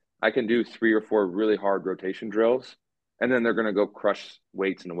today. I can do 3 or 4 really hard rotation drills, and then they're going to go crush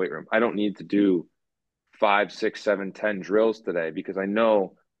weights in the weight room. I don't need to do 5, 6, 7, 10 drills today, because I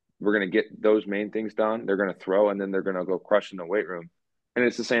know we're going to get those main things done. They're going to throw, and then they're going to go crush in the weight room. And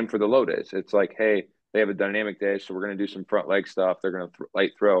it's the same for the low days. It's like, hey, they have a dynamic day, so we're going to do some front leg stuff. They're going to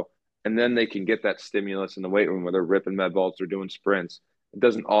light throw, and then they can get that stimulus in the weight room where they're ripping med vaults or doing sprints. It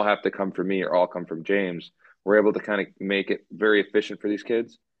doesn't all have to come from me or all come from James. We're able to kind of make it very efficient for these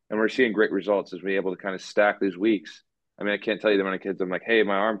kids, and we're seeing great results as we're able to kind of stack these weeks. I mean, I can't tell you the amount of kids I'm like, hey,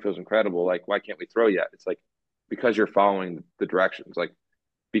 my arm feels incredible. Like, why can't we throw yet? It's like because you're following the directions. Like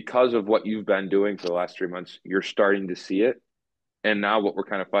because of what you've been doing for the last 3 months, you're starting to see it. And now what we're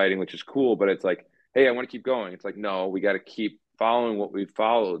kind of fighting, which is cool, but it's like, hey, I want to keep going. It's like, no, we got to keep following what we've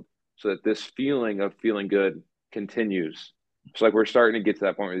followed so that this feeling of feeling good continues. So like we're starting to get to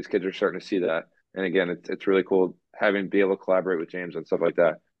that point where these kids are starting to see that. And again, it's really cool having be able to collaborate with James and stuff like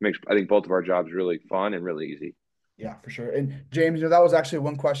that. Makes I think both of our jobs really fun and really easy. Yeah, for sure. And James, that was actually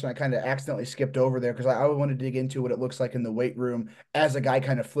one question I kind of accidentally skipped over there because I want to dig into what it looks like in the weight room as a guy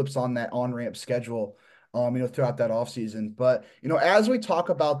kind of flips on that on-ramp schedule, throughout that off season. But, as we talk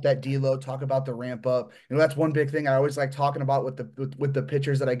about that deload, talk about the ramp up, that's one big thing I always like talking about with the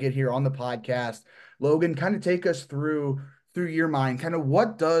pitchers that I get here on the podcast. Logan, kind of take us through your mind, kind of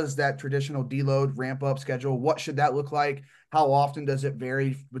what does that traditional deload ramp up schedule? What should that look like? How often does it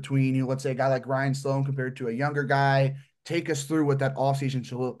vary between, let's say a guy like Ryan Sloan compared to a younger guy? Take us through what that offseason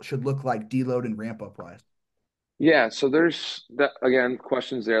should look like, deload and ramp up wise. Yeah, so there's that again,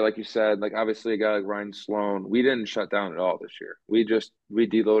 questions there, like you said, like obviously a guy like Ryan Sloan, we didn't shut down at all this year. We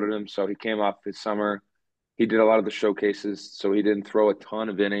deloaded him. So he came off his summer. He did a lot of the showcases, so he didn't throw a ton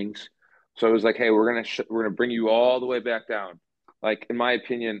of innings. So it was like, hey, we're gonna bring you all the way back down. Like in my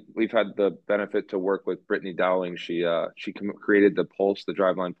opinion, we've had the benefit to work with Brittany Dowling. She created the Pulse, the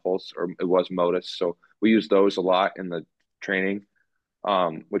Driveline Pulse, or it was Modus. So we use those a lot in the training,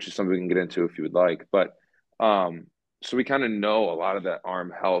 which is something we can get into if you would like. But um, so we kind of know a lot of that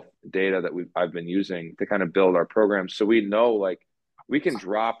arm health data that I've been using to kind of build our program. So we know like we can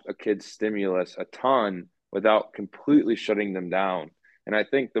drop a kid's stimulus a ton without completely shutting them down. And I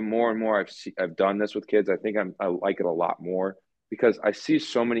think the more and more I've done this with kids, I think I like it a lot more because I see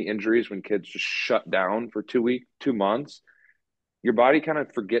so many injuries when kids just shut down for 2 weeks, 2 months. Your body kind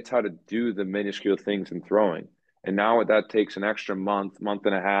of forgets how to do the minuscule things in throwing. And now that takes an extra month, month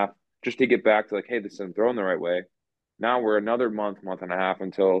and a half just to get back to like, hey, this isn't thrown the right way. Now we're another month, month and a half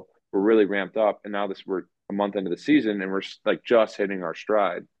until we're really ramped up. And now we're a month into the season and we're like just hitting our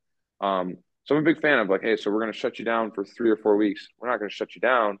stride. So I'm a big fan of like, hey, so we're going to shut you down for 3 or 4 weeks. We're not going to shut you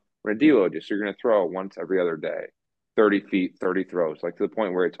down. We're going to deload you. So you're going to throw once every other day, 30 feet, 30 throws, like to the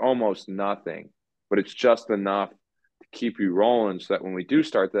point where it's almost nothing, but it's just enough to keep you rolling so that when we do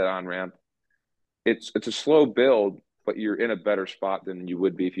start that on ramp, it's a slow build, but you're in a better spot than you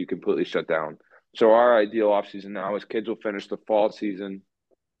would be if you completely shut down. So our ideal offseason now is kids will finish the fall season.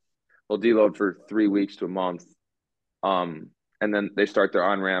 They'll deload for 3 weeks to a month. Um, and then they start their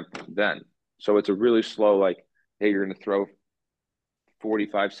on ramp then. So it's a really slow, like, hey, you're going to throw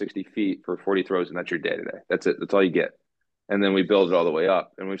 45, 60 feet for 40 throws, and that's your day today. That's it. That's all you get. And then we build it all the way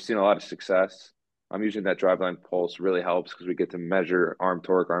up. And we've seen a lot of success. I'm using that driveline pulse really helps because we get to measure arm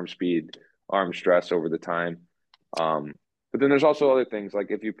torque, arm speed, arm stress over the time. But then there's also other things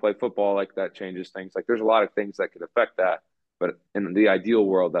like if you play football, like that changes things. Like there's a lot of things that could affect that. But in the ideal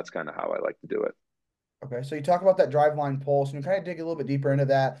world, that's kind of how I like to do it. Okay, so you talk about that driveline pulse, and you kind of dig a little bit deeper into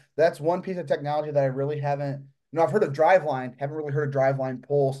that. That's one piece of technology that I really haven't. I've heard of driveline, haven't really heard of driveline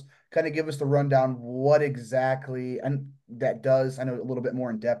pulse. Kind of give us the rundown what exactly and that does. I know a little bit more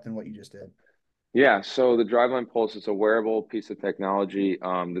in depth than what you just did. Yeah, so the driveline pulse is a wearable piece of technology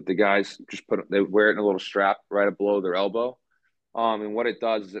that the guys just they wear it in a little strap right below their elbow. And what it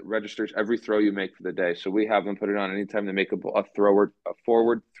does is it registers every throw you make for the day. So we have them put it on anytime they make a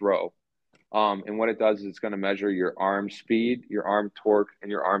forward throw. And what it does is it's going to measure your arm speed, your arm torque,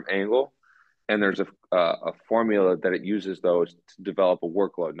 and your arm angle. And there's a formula that it uses those to develop a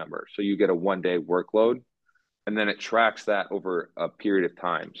workload number. So you get a 1 day workload, and then it tracks that over a period of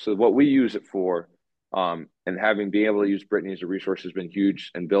time. So what we use it for, and being able to use Brittany as a resource has been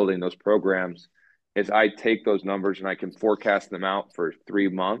huge in building those programs, is I take those numbers and I can forecast them out for 3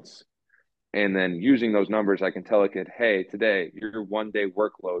 months. And then using those numbers, I can tell a kid, hey, today your 1 day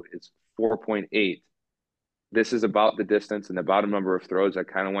workload is 4.8. This is about the distance and about a number of throws I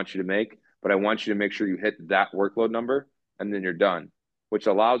kind of want you to make, but I want you to make sure you hit that workload number and then you're done, which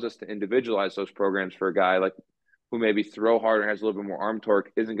allows us to individualize those programs for a guy like who maybe throw harder and has a little bit more arm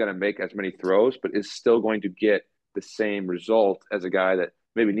torque, isn't going to make as many throws, but is still going to get the same result as a guy that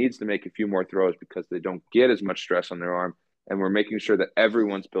maybe needs to make a few more throws because they don't get as much stress on their arm. And we're making sure that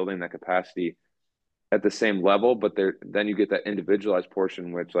everyone's building that capacity at the same level, but then you get that individualized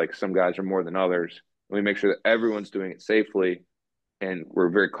portion, which like some guys are more than others. And we make sure that everyone's doing it safely. and we're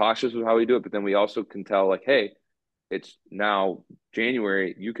very cautious with how we do it. But then we also can tell, like, hey, it's now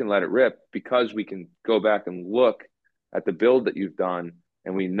January, you can let it rip, because we can go back and look at the build that you've done,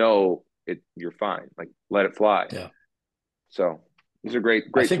 and we know you're fine. Like, let it fly. Yeah. So it's a great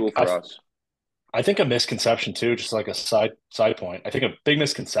I tool think for us. I think a misconception too, just like a side point. I think a big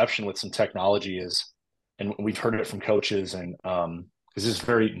misconception with some technology is, and we've heard it from coaches, and because this is a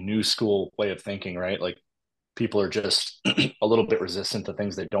very new school way of thinking, right? Like people are just a little bit resistant to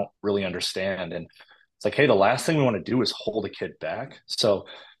things they don't really understand, and it's like, hey, the last thing we want to do is hold a kid back. So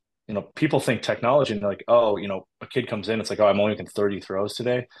people think technology and they're like, oh, a kid comes in, it's like, oh, I'm only making 30 throws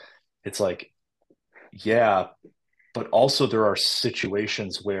today. It's like, yeah, but also there are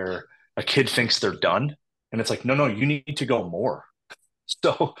situations where a kid thinks they're done, and it's like, no, you need to go more.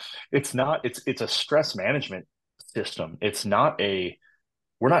 So it's a stress management system.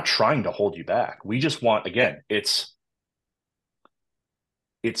 We're not trying to hold you back. We just want, again, it's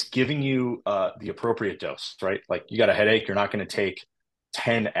giving you the appropriate dose, right? Like you got a headache, you're not going to take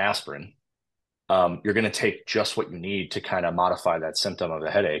 10 aspirin. You're going to take just what you need to kind of modify that symptom of the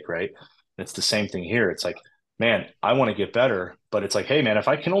headache, right? And it's the same thing here. It's like, man, I want to get better, but it's like, hey, man, if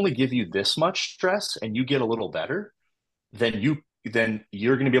I can only give you this much stress and you get a little better, then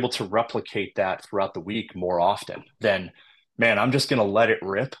you're going to be able to replicate that throughout the week more often. Then, man, I'm just going to let it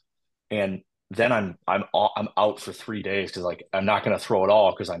rip, and then I'm out for 3 days because like I'm not going to throw it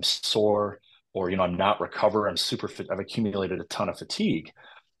all because I'm sore, or I'm not recovered. I'm super fit. I've accumulated a ton of fatigue,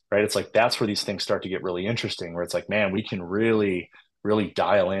 right? It's like that's where these things start to get really interesting, where it's like, man, we can really, really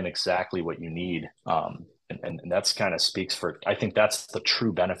dial in exactly what you need. And that's kind of speaks for, I think that's the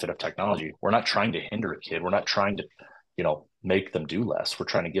true benefit of technology. We're not trying to hinder a kid. We're not trying to, make them do less. We're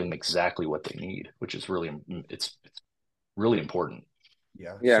trying to give them exactly what they need, which is it's really important.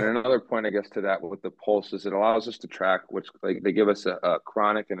 Yeah. Yeah, and another point, I guess, to that with the pulse is it allows us to track which, like, they give us a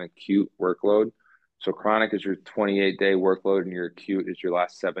chronic and acute workload. So chronic is your 28-day workload, and your acute is your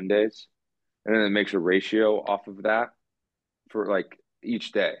last 7 days, and then it makes a ratio off of that for like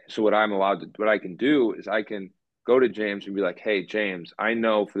each day. So what I can do is I can go to James and be like, hey, James, I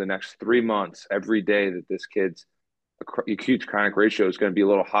know for the next 3 months, every day that this kid's acute to chronic ratio is going to be a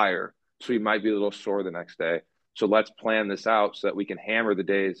little higher. So he might be a little sore the next day. So let's plan this out so that we can hammer the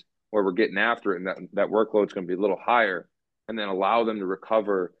days where we're getting after it, and that workload is going to be a little higher, and then allow them to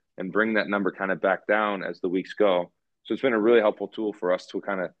recover and bring that number kind of back down as the weeks go. So it's been a really helpful tool for us to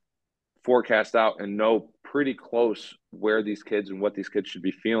kind of forecast out and know pretty close where these kids and what these kids should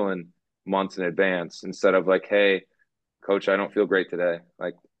be feeling months in advance, instead of like, hey, coach, I don't feel great today.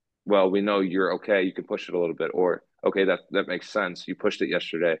 Like, well, we know you're okay. You can push it a little bit. Or, okay, that makes sense. You pushed it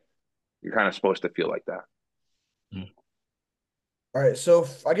yesterday. You're kind of supposed to feel like that. All right, so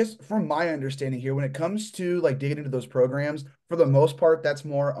I guess from my understanding here, when it comes to like digging into those programs, for the most part, that's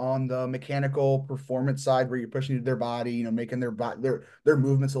more on the mechanical performance side where you're pushing their body, making their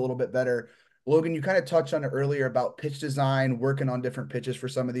movements a little bit better. Logan, you kind of touched on it earlier about pitch design, working on different pitches for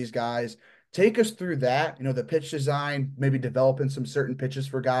some of these guys. Take us through that, the pitch design, maybe developing some certain pitches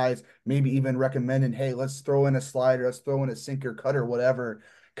for guys, maybe even recommending, hey, let's throw in a slider, let's throw in a sinker, cutter, whatever.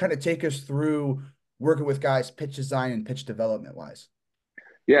 Kind of take us through working with guys pitch design and pitch development wise.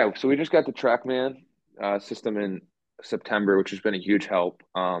 Yeah, so we just got the TrackMan system in September, which has been a huge help.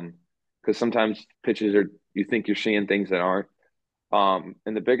 Because sometimes pitches you think you're seeing things that aren't.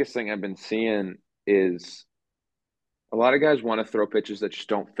 And the biggest thing I've been seeing is a lot of guys want to throw pitches that just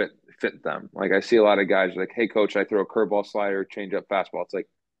don't fit them. Like, I see a lot of guys like, hey, coach, I throw a curveball, slider, change up, fastball. It's like,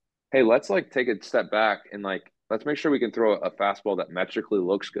 hey, let's like take a step back and like let's make sure we can throw a fastball that metrically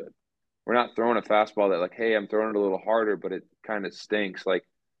looks good. We're not throwing a fastball that like, hey, I'm throwing it a little harder, but it kind of stinks. Like,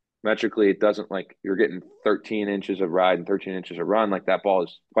 metrically, it doesn't, like, you're getting 13 inches of ride and 13 inches of run. Like, that ball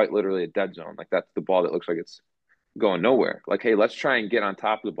is quite literally a dead zone. Like, that's the ball that looks like it's going nowhere. Like, hey, let's try and get on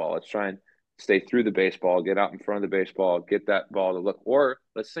top of the ball. Let's try and stay through the baseball, get out in front of the baseball, get that ball to look, or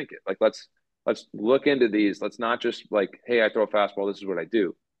let's sink it. Like, let's look into these. Let's not just like, hey, I throw a fastball, this is what I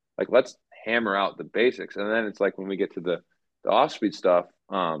do. Like, let's hammer out the basics. And then it's like when we get to the off speed stuff,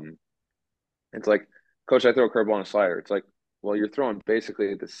 it's like, coach, I throw a curveball and a slider. It's like, well, you're throwing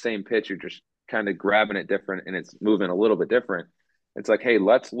basically the same pitch. You're just kind of grabbing it different, and it's moving a little bit different. It's like, hey,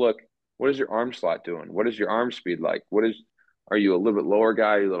 let's look. What is your arm slot doing? What is your arm speed like? Are you a little bit lower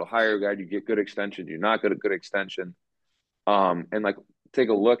guy? Are you a little higher guy? Do you get good extension? Do you not get a good extension? And like take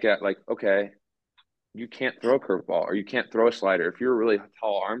a look at like, okay, you can't throw a curveball or you can't throw a slider. If you're a really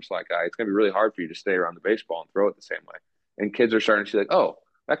tall arm slot guy, it's going to be really hard for you to stay around the baseball and throw it the same way. And kids are starting to see like, oh,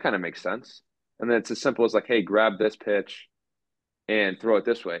 that kind of makes sense. And then it's as simple as like, hey, grab this pitch and throw it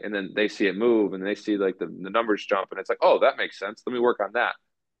this way. And then they see it move and they see like the numbers jump and it's like, oh, that makes sense. Let me work on that.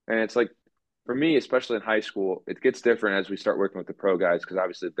 And it's like, for me, especially in high school, it gets different as we start working with the pro guys because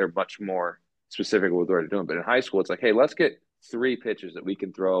obviously they're much more specific with what they're doing. But in high school, it's like, hey, let's get 3 pitches that we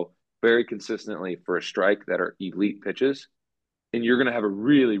can throw very consistently for a strike that are elite pitches. And you're going to have a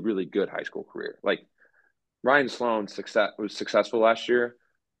really, really good high school career. Like Ryan Sloan was successful last year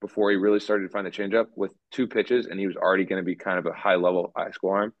before he really started to find the changeup with 2 pitches, and he was already going to be kind of a high level high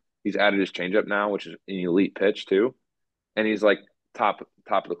school arm. He's added his changeup now, which is an elite pitch too, and he's like top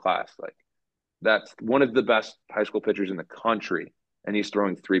of the class. Like that's one of the best high school pitchers in the country, and he's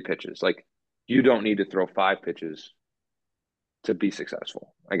throwing 3 pitches. Like you don't need to throw 5 pitches to be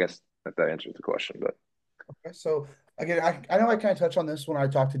successful. I guess that answers the question, but Okay, so again, I know I kind of touched on this when I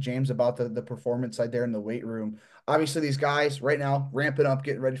talked to James about the performance side there in the weight room. Obviously, these guys right now ramping up,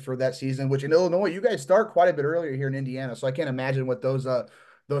 getting ready for that season. Which in Illinois, you guys start quite a bit earlier here in Indiana, so I can't imagine what those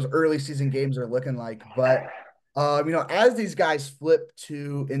early season games are looking like. But as these guys flip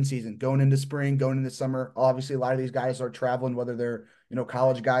to in season, going into spring, going into summer, obviously a lot of these guys are traveling, whether they're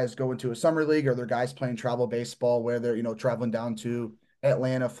college guys going to a summer league or they're guys playing travel baseball, where they're traveling down to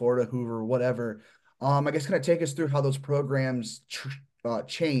Atlanta, Florida, Hoover, whatever. I guess kind of take us through how those programs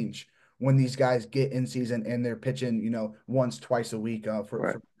change when these guys get in season and they're pitching, once, twice a week right.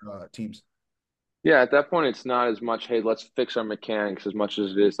 for teams. Yeah, at that point, it's not as much, hey, let's fix our mechanics as much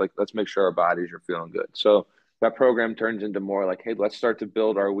as it is like, let's make sure our bodies are feeling good. So that program turns into more like, hey, let's start to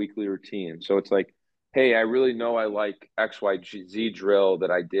build our weekly routine. So it's like, hey, I really know I like XYZ drill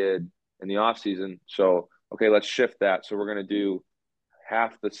that I did in the off season. So, okay, let's shift that. So we're going to do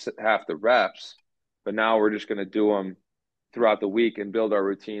half the reps, but now we're just going to do them throughout the week and build our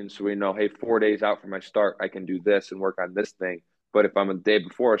routine. So we know, hey, 4 days out from my start, I can do this and work on this thing. But if I'm a day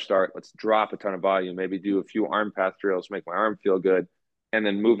before a start, let's drop a ton of volume, maybe do a few arm path drills, make my arm feel good, and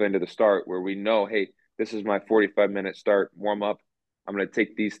then move into the start where we know, hey, this is my 45-minute start warm up. I'm going to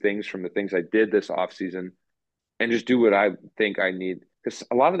take these things from the things I did this off season and just do what I think I need. Because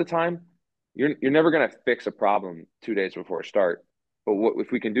a lot of the time, you're never going to fix a problem 2 days before a start. But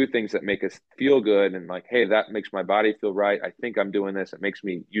if we can do things that make us feel good and like, hey, that makes my body feel right. I think I'm doing this. It makes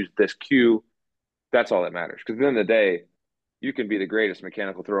me use this cue. That's all that matters. Because at the end of the day, you can be the greatest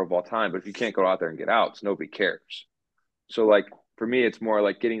mechanical thrower of all time, but if you can't go out there and get outs, nobody cares. So like for me, it's more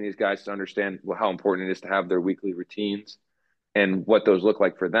like getting these guys to understand how important it is to have their weekly routines and what those look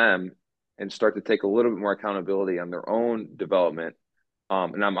like for them and start to take a little bit more accountability on their own development.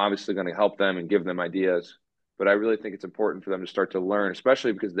 And I'm obviously going to help them and give them ideas, but I really think it's important for them to start to learn,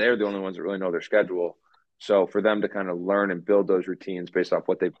 especially because they're the only ones that really know their schedule. So for them to kind of learn and build those routines based off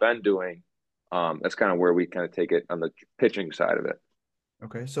what they've been doing, that's kind of where we kind of take it on the pitching side of it.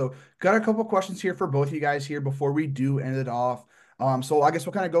 Okay, so got a couple questions here for both of you guys here before we do end it off. So I guess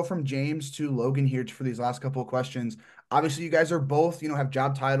we'll kind of go from James to Logan here for these last couple of questions. Obviously, you guys are both, have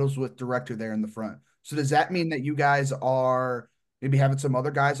job titles with director there in the front. So does that mean that you guys are maybe having some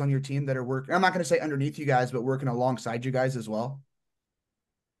other guys on your team that are working? I'm not going to say underneath you guys, but working alongside you guys as well?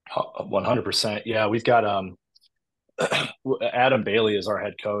 100%. Yeah, we've got Adam Bailey is our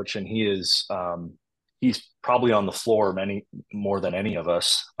head coach, and he's probably on the floor many more than any of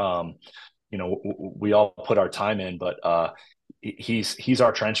us. We all put our time in, but he's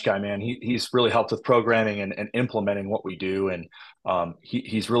our trench guy, man. He's really helped with programming and implementing what we do, and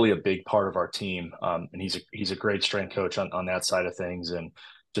he's really a big part of our team. And he's a great strength coach on that side of things, and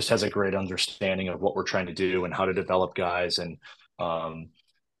just has a great understanding of what we're trying to do and how to develop guys, and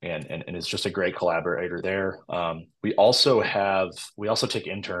is just a great collaborator there. We also take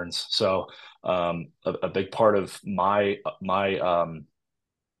interns. So a big part of my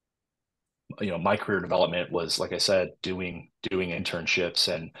my career development was, like I said, doing internships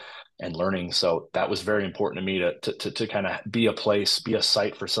and learning. So that was very important to me to kind of be a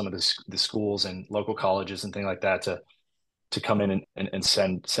site for some of the schools and local colleges and things like that to come in and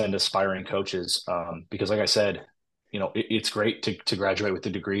send aspiring coaches. Because like I said, it's great to graduate with a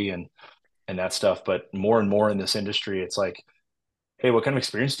degree and that stuff, but more and more in this industry, it's like, hey, what kind of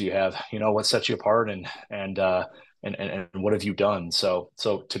experience do you have? What sets you apart, and what have you done? So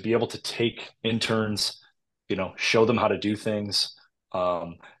to be able to take interns, show them how to do things,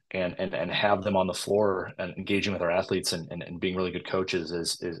 and have them on the floor and engaging with our athletes and being really good coaches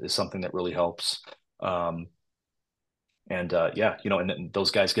is something that really helps. And then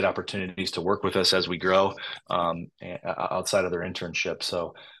those guys get opportunities to work with us as we grow, outside of their internship.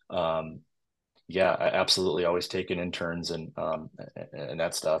 So, yeah, I absolutely always taking interns and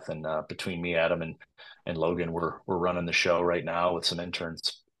that stuff. And between me, Adam, and Logan, we're running the show right now with some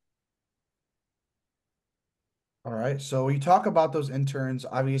interns. All right. So you talk about those interns,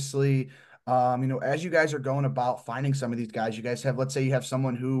 obviously, as you guys are going about finding some of these guys, you guys have, let's say you have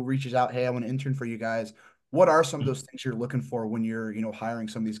someone who reaches out, hey, I want to intern for you guys. What are some of those things you're looking for when you're, hiring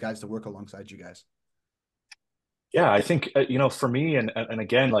some of these guys to work alongside you guys? Yeah, I think for me, and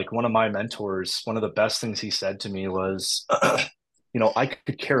again, like one of my mentors, one of the best things he said to me was, I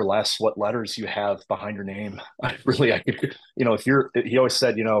could care less what letters you have behind your name. I could, if you're, he always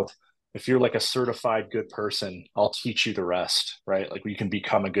said, if you're like a certified good person, I'll teach you the rest, right? Like you can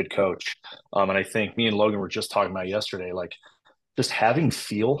become a good coach. And I think me and Logan were just talking about yesterday, like just having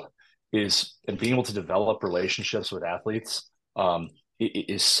feel is and being able to develop relationships with athletes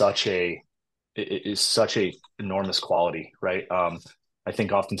is such a it is such a enormous quality, right? I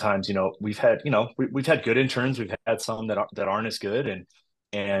think oftentimes, we've had good interns, we've had some that aren't as good,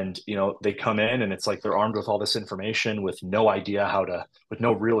 and they come in and it's like they're armed with all this information with no idea with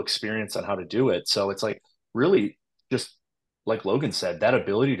no real experience on how to do it. So it's like really just like Logan said, that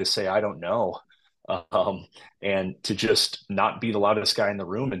ability to say I don't know, um, and to just not be the loudest guy in the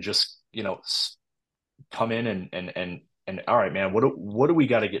room and just come in and all right, man, what do we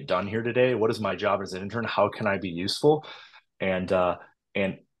got to get done here today? What is my job as an intern? How can I be useful? And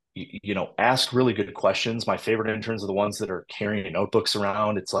ask really good questions. My favorite interns are the ones that are carrying notebooks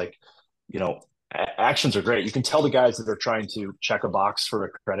around. It's like, you know, actions are great. You can tell the guys that are trying to check a box for a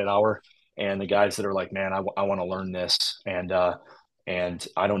credit hour, and the guys that are like, man, I want to learn this, and I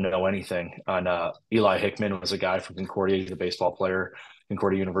don't know anything. And Eli Hickman was a guy from Concordia, he's a baseball player,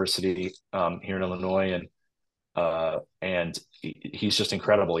 Concordia University here in Illinois, and he's just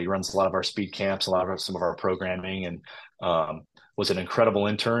incredible. He runs a lot of our speed camps, some of our programming, and was an incredible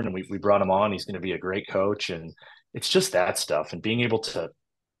intern. And we brought him on. He's going to be a great coach, and it's just that stuff and being able to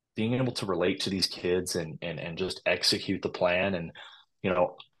relate to these kids and just execute the plan. And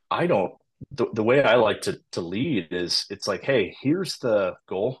I don't the way I like to lead is it's like, hey, here's the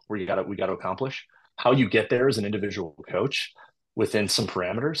goal we got to accomplish. How you get there as an individual coach within some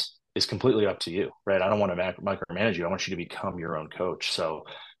parameters is completely up to you, right? I don't want to micromanage you. I want you to become your own coach. So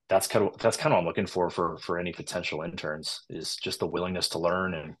that's kind of what I'm looking for any potential interns is just the willingness to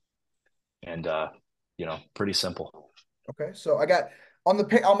learn and pretty simple. Okay, so I got on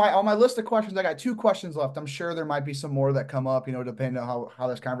my list of questions, I got two questions left. I'm sure there might be some more that come up, depending on how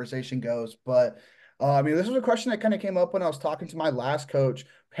this conversation goes. But this was a question that kind of came up when I was talking to my last coach.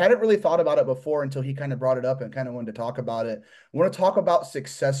 Hadn't really thought about it before until he kind of brought it up and kind of wanted to talk about it. I want to talk about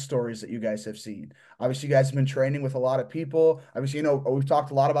success stories that you guys have seen. Obviously, you guys have been training with a lot of people. Obviously, we've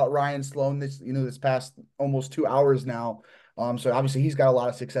talked a lot about Ryan Sloan this past almost 2 hours now. So obviously he's got a lot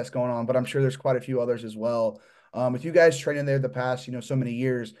of success going on, but I'm sure there's quite a few others as well. With you guys training there the past, so many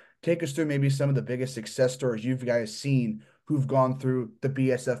years, take us through maybe some of the biggest success stories you've guys seen who've gone through the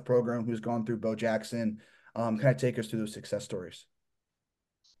BSF program, who's gone through Bo Jackson. Kind of take us through those success stories.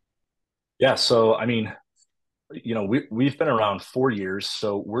 Yeah. So, I mean, we've been around 4 years,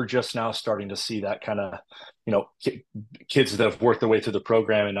 so we're just now starting to see that kind of, kids that have worked their way through the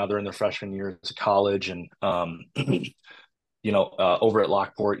program and now they're in their freshman years of college. And, over at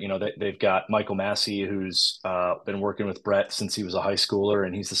Lockport, they've got Michael Massey, who's been working with Brett since he was a high schooler,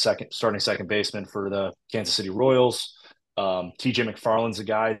 and he's the starting second baseman for the Kansas City Royals. TJ McFarland's a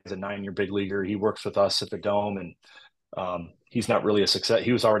guy, he's a 9-year big leaguer. He works with us at the Dome, and he's not really a success.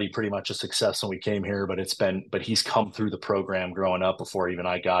 He was already pretty much a success when we came here, but he's come through the program growing up before even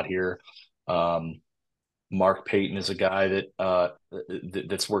I got here. Mark Payton is a guy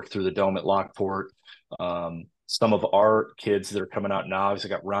that's worked through the Dome at Lockport. Some of our kids that are coming out now, we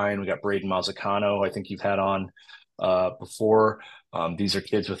got Ryan, we got Braden Mazzacano, I think you've had on before. These are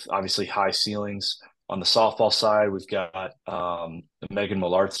kids with obviously high ceilings. On the softball side, we've got Megan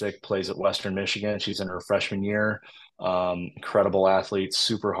Malarczyk, plays at Western Michigan. She's in her freshman year. Incredible athlete,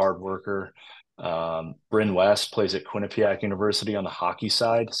 super hard worker. Bryn West plays at Quinnipiac University on the hockey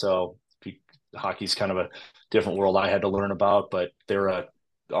side. So hockey's kind of a different world I had to learn about, but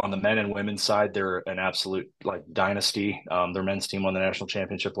on the men and women's side, they're an absolute like dynasty. Their men's team won the national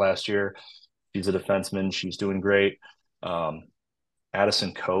championship last year. She's a defenseman. She's doing great.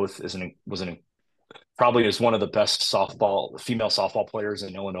 Addison Koth probably is one of the best female softball players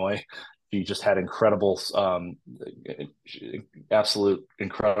in Illinois. She just had absolute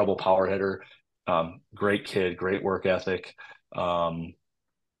incredible power hitter. Great kid, great work ethic.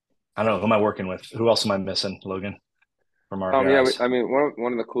 I don't know, who am I working with? Who else am I missing, Logan, from our Yeah, guys? I mean,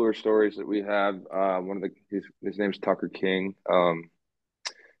 one of the cooler stories that we have, his name's Tucker King.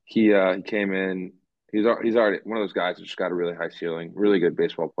 He came in. He's already one of those guys that just got a really high ceiling, really good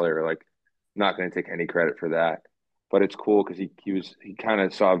baseball player. Like, not going to take any credit for that, but it's cool because he kind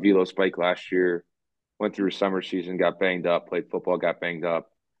of saw a velo spike last year, went through a summer season, got banged up, played football, got banged up,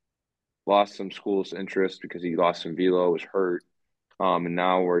 lost some school's interest because he lost some velo, was hurt. And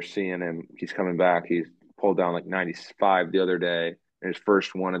now we're seeing him. He's coming back. He's pulled down like 95 the other day in his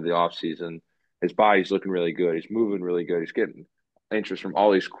first one of the off season. His body's looking really good. He's moving really good. He's getting interest from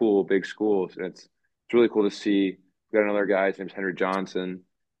all these cool big schools. And it's really cool to see. We got another guy. His name's Henry Johnson.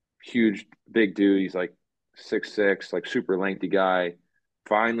 Huge, big dude. He's like 6'6", like super lengthy guy.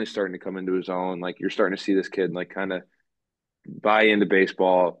 Finally starting to come into his own. Like you're starting to see this kid like kind of buy into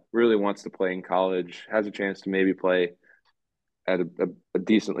baseball. Really wants to play in college. Has a chance to maybe play at a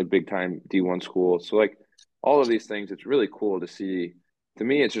decently big time D1 school. So like all of these things, it's really cool to see. To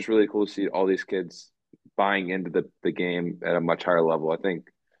me, it's just really cool to see all these kids buying into the game at a much higher level. I think,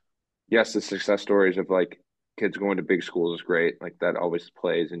 yes, the success stories of like kids going to big schools is great. Like that always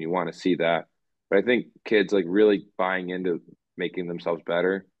plays and you want to see that. But I think kids like really buying into making themselves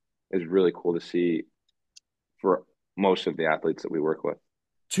better is really cool to see for most of the athletes that we work with.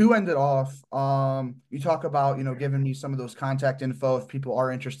 To end it off, you talk about, giving me some of those contact info if people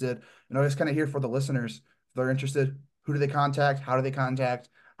are interested. Just kind of here for the listeners. If they're interested, who do they contact? How do they contact?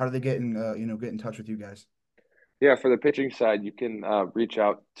 How do they get in, get in touch with you guys? Yeah, for the pitching side, you can reach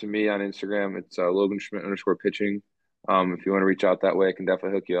out to me on Instagram. It's Logan Schmitt _pitching. If you want to reach out that way, I can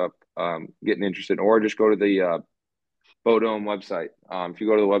definitely hook you up, getting interested, or just go to the Bodome website. If you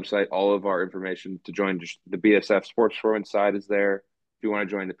go to the website, all of our information to join just the BSF Sports Performance side is there. If you want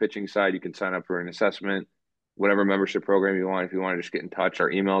to join the pitching side, you can sign up for an assessment, whatever membership program you want. If you want to just get in touch, our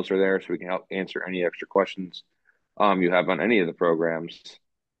emails are there so we can help answer any extra questions you have on any of the programs.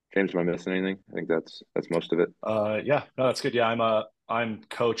 James, am I missing anything? I think that's most of it. Yeah, no, that's good. Yeah, I'm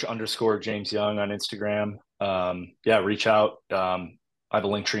coach _ James Young on Instagram. Yeah, reach out. I have a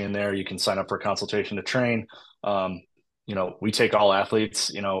link tree in there. You can sign up for a consultation to train. We take all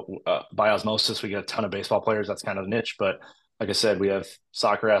athletes, by osmosis. We get a ton of baseball players. That's kind of the niche. But like I said, we have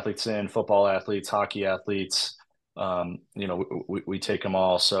soccer athletes football athletes, hockey athletes. We take them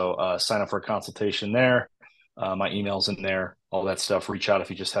all. So sign up for a consultation there. My email's in there, all that stuff. Reach out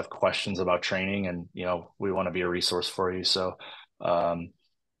if you just have questions about training, and we want to be a resource for you. So,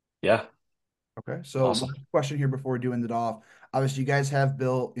 yeah. Okay, so Awesome. one question here before we do end it off. Obviously, you guys have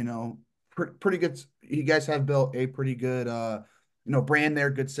built, pretty good. You guys have built a pretty good, brand there,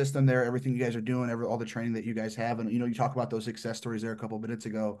 good system there. Everything you guys are doing, all the training that you guys have, and you talk about those success stories there a couple of minutes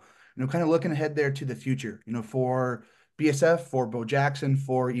ago. Kind of looking ahead there to the future. For BSF, for Bo Jackson,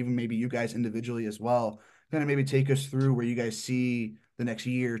 for even maybe you guys individually as well. Kind of maybe take us through where you guys see the next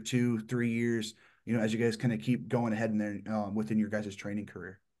year, 2, 3 years. As you guys kind of keep going ahead in there within your guys' training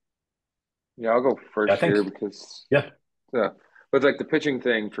career. Yeah, I'll go Yeah, I first think, here because yeah. but like the pitching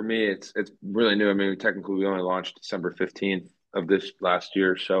thing for me, it's really new. I mean, technically we only launched December 15th of this last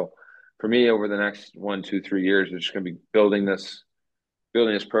year. So for me, over the next 1, 2, 3 years, we're just going to be building this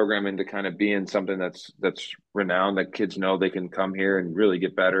program into kind of being something that's renowned, that kids know they can come here and really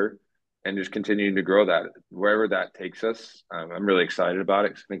get better, and just continuing to grow that wherever that takes us. I'm really excited about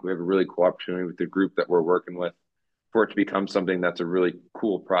it because I think we have a really cool opportunity with the group that we're working with for it to become something that's a really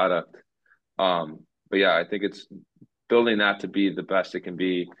cool product. But yeah, I think it's building that to be the best it can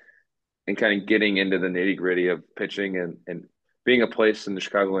be, and kind of getting into the nitty gritty of pitching and being a place in the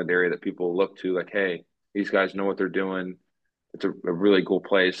Chicagoland area that people look to, like, hey, these guys know what they're doing. It's a really cool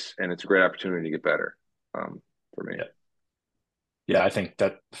place, and it's a great opportunity to get better, for me. Yeah. Yeah, I think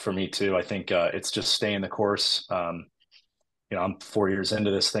that for me too. I think it's just staying the course. I'm 4 years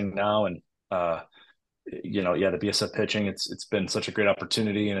into this thing now, and the BSF pitching, it's been such a great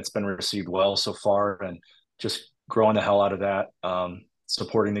opportunity, and it's been received well so far, and just growing the hell out of that,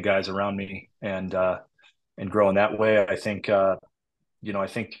 supporting the guys around me, and growing that way. I think I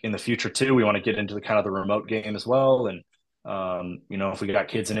think in the future too, we want to get into the kind of the remote game as well, and if we got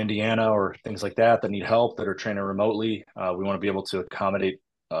kids in Indiana or things like that need help, that are training remotely, we want to be able to accommodate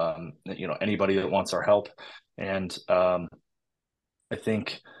anybody that wants our help. And I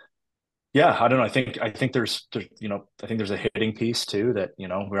think, yeah, I don't know. I think there's I think there's a hitting piece too, that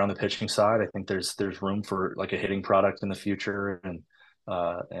we're on the pitching side. I think there's room for like a hitting product in the future, and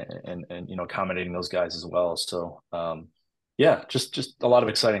accommodating those guys as well. So yeah, just a lot of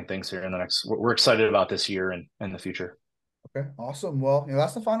exciting things here in the next. We're excited about this year and the future. Okay, awesome. Well,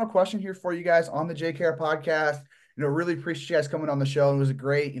 that's the final question here for you guys on the JKR podcast. Really appreciate you guys coming on the show. It was a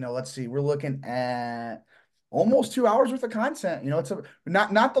great, let's see, we're looking at almost 2 hours worth of content. It's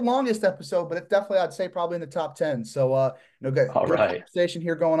not the longest episode, but it's definitely, I'd say, probably in the top 10. So, good All right. conversation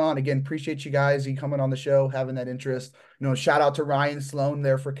here going on. Again, appreciate you guys coming on the show, having that interest. Shout out to Ryan Sloan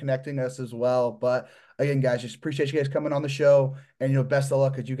there for connecting us as well. But again, guys, just appreciate you guys coming on the show, and best of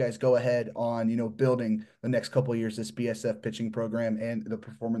luck as you guys go ahead on building the next couple of years this BSF pitching program and the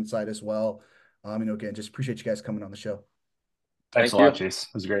performance side as well. Again, just appreciate you guys coming on the show. Thanks a lot, Chase.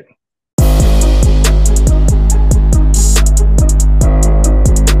 It was great.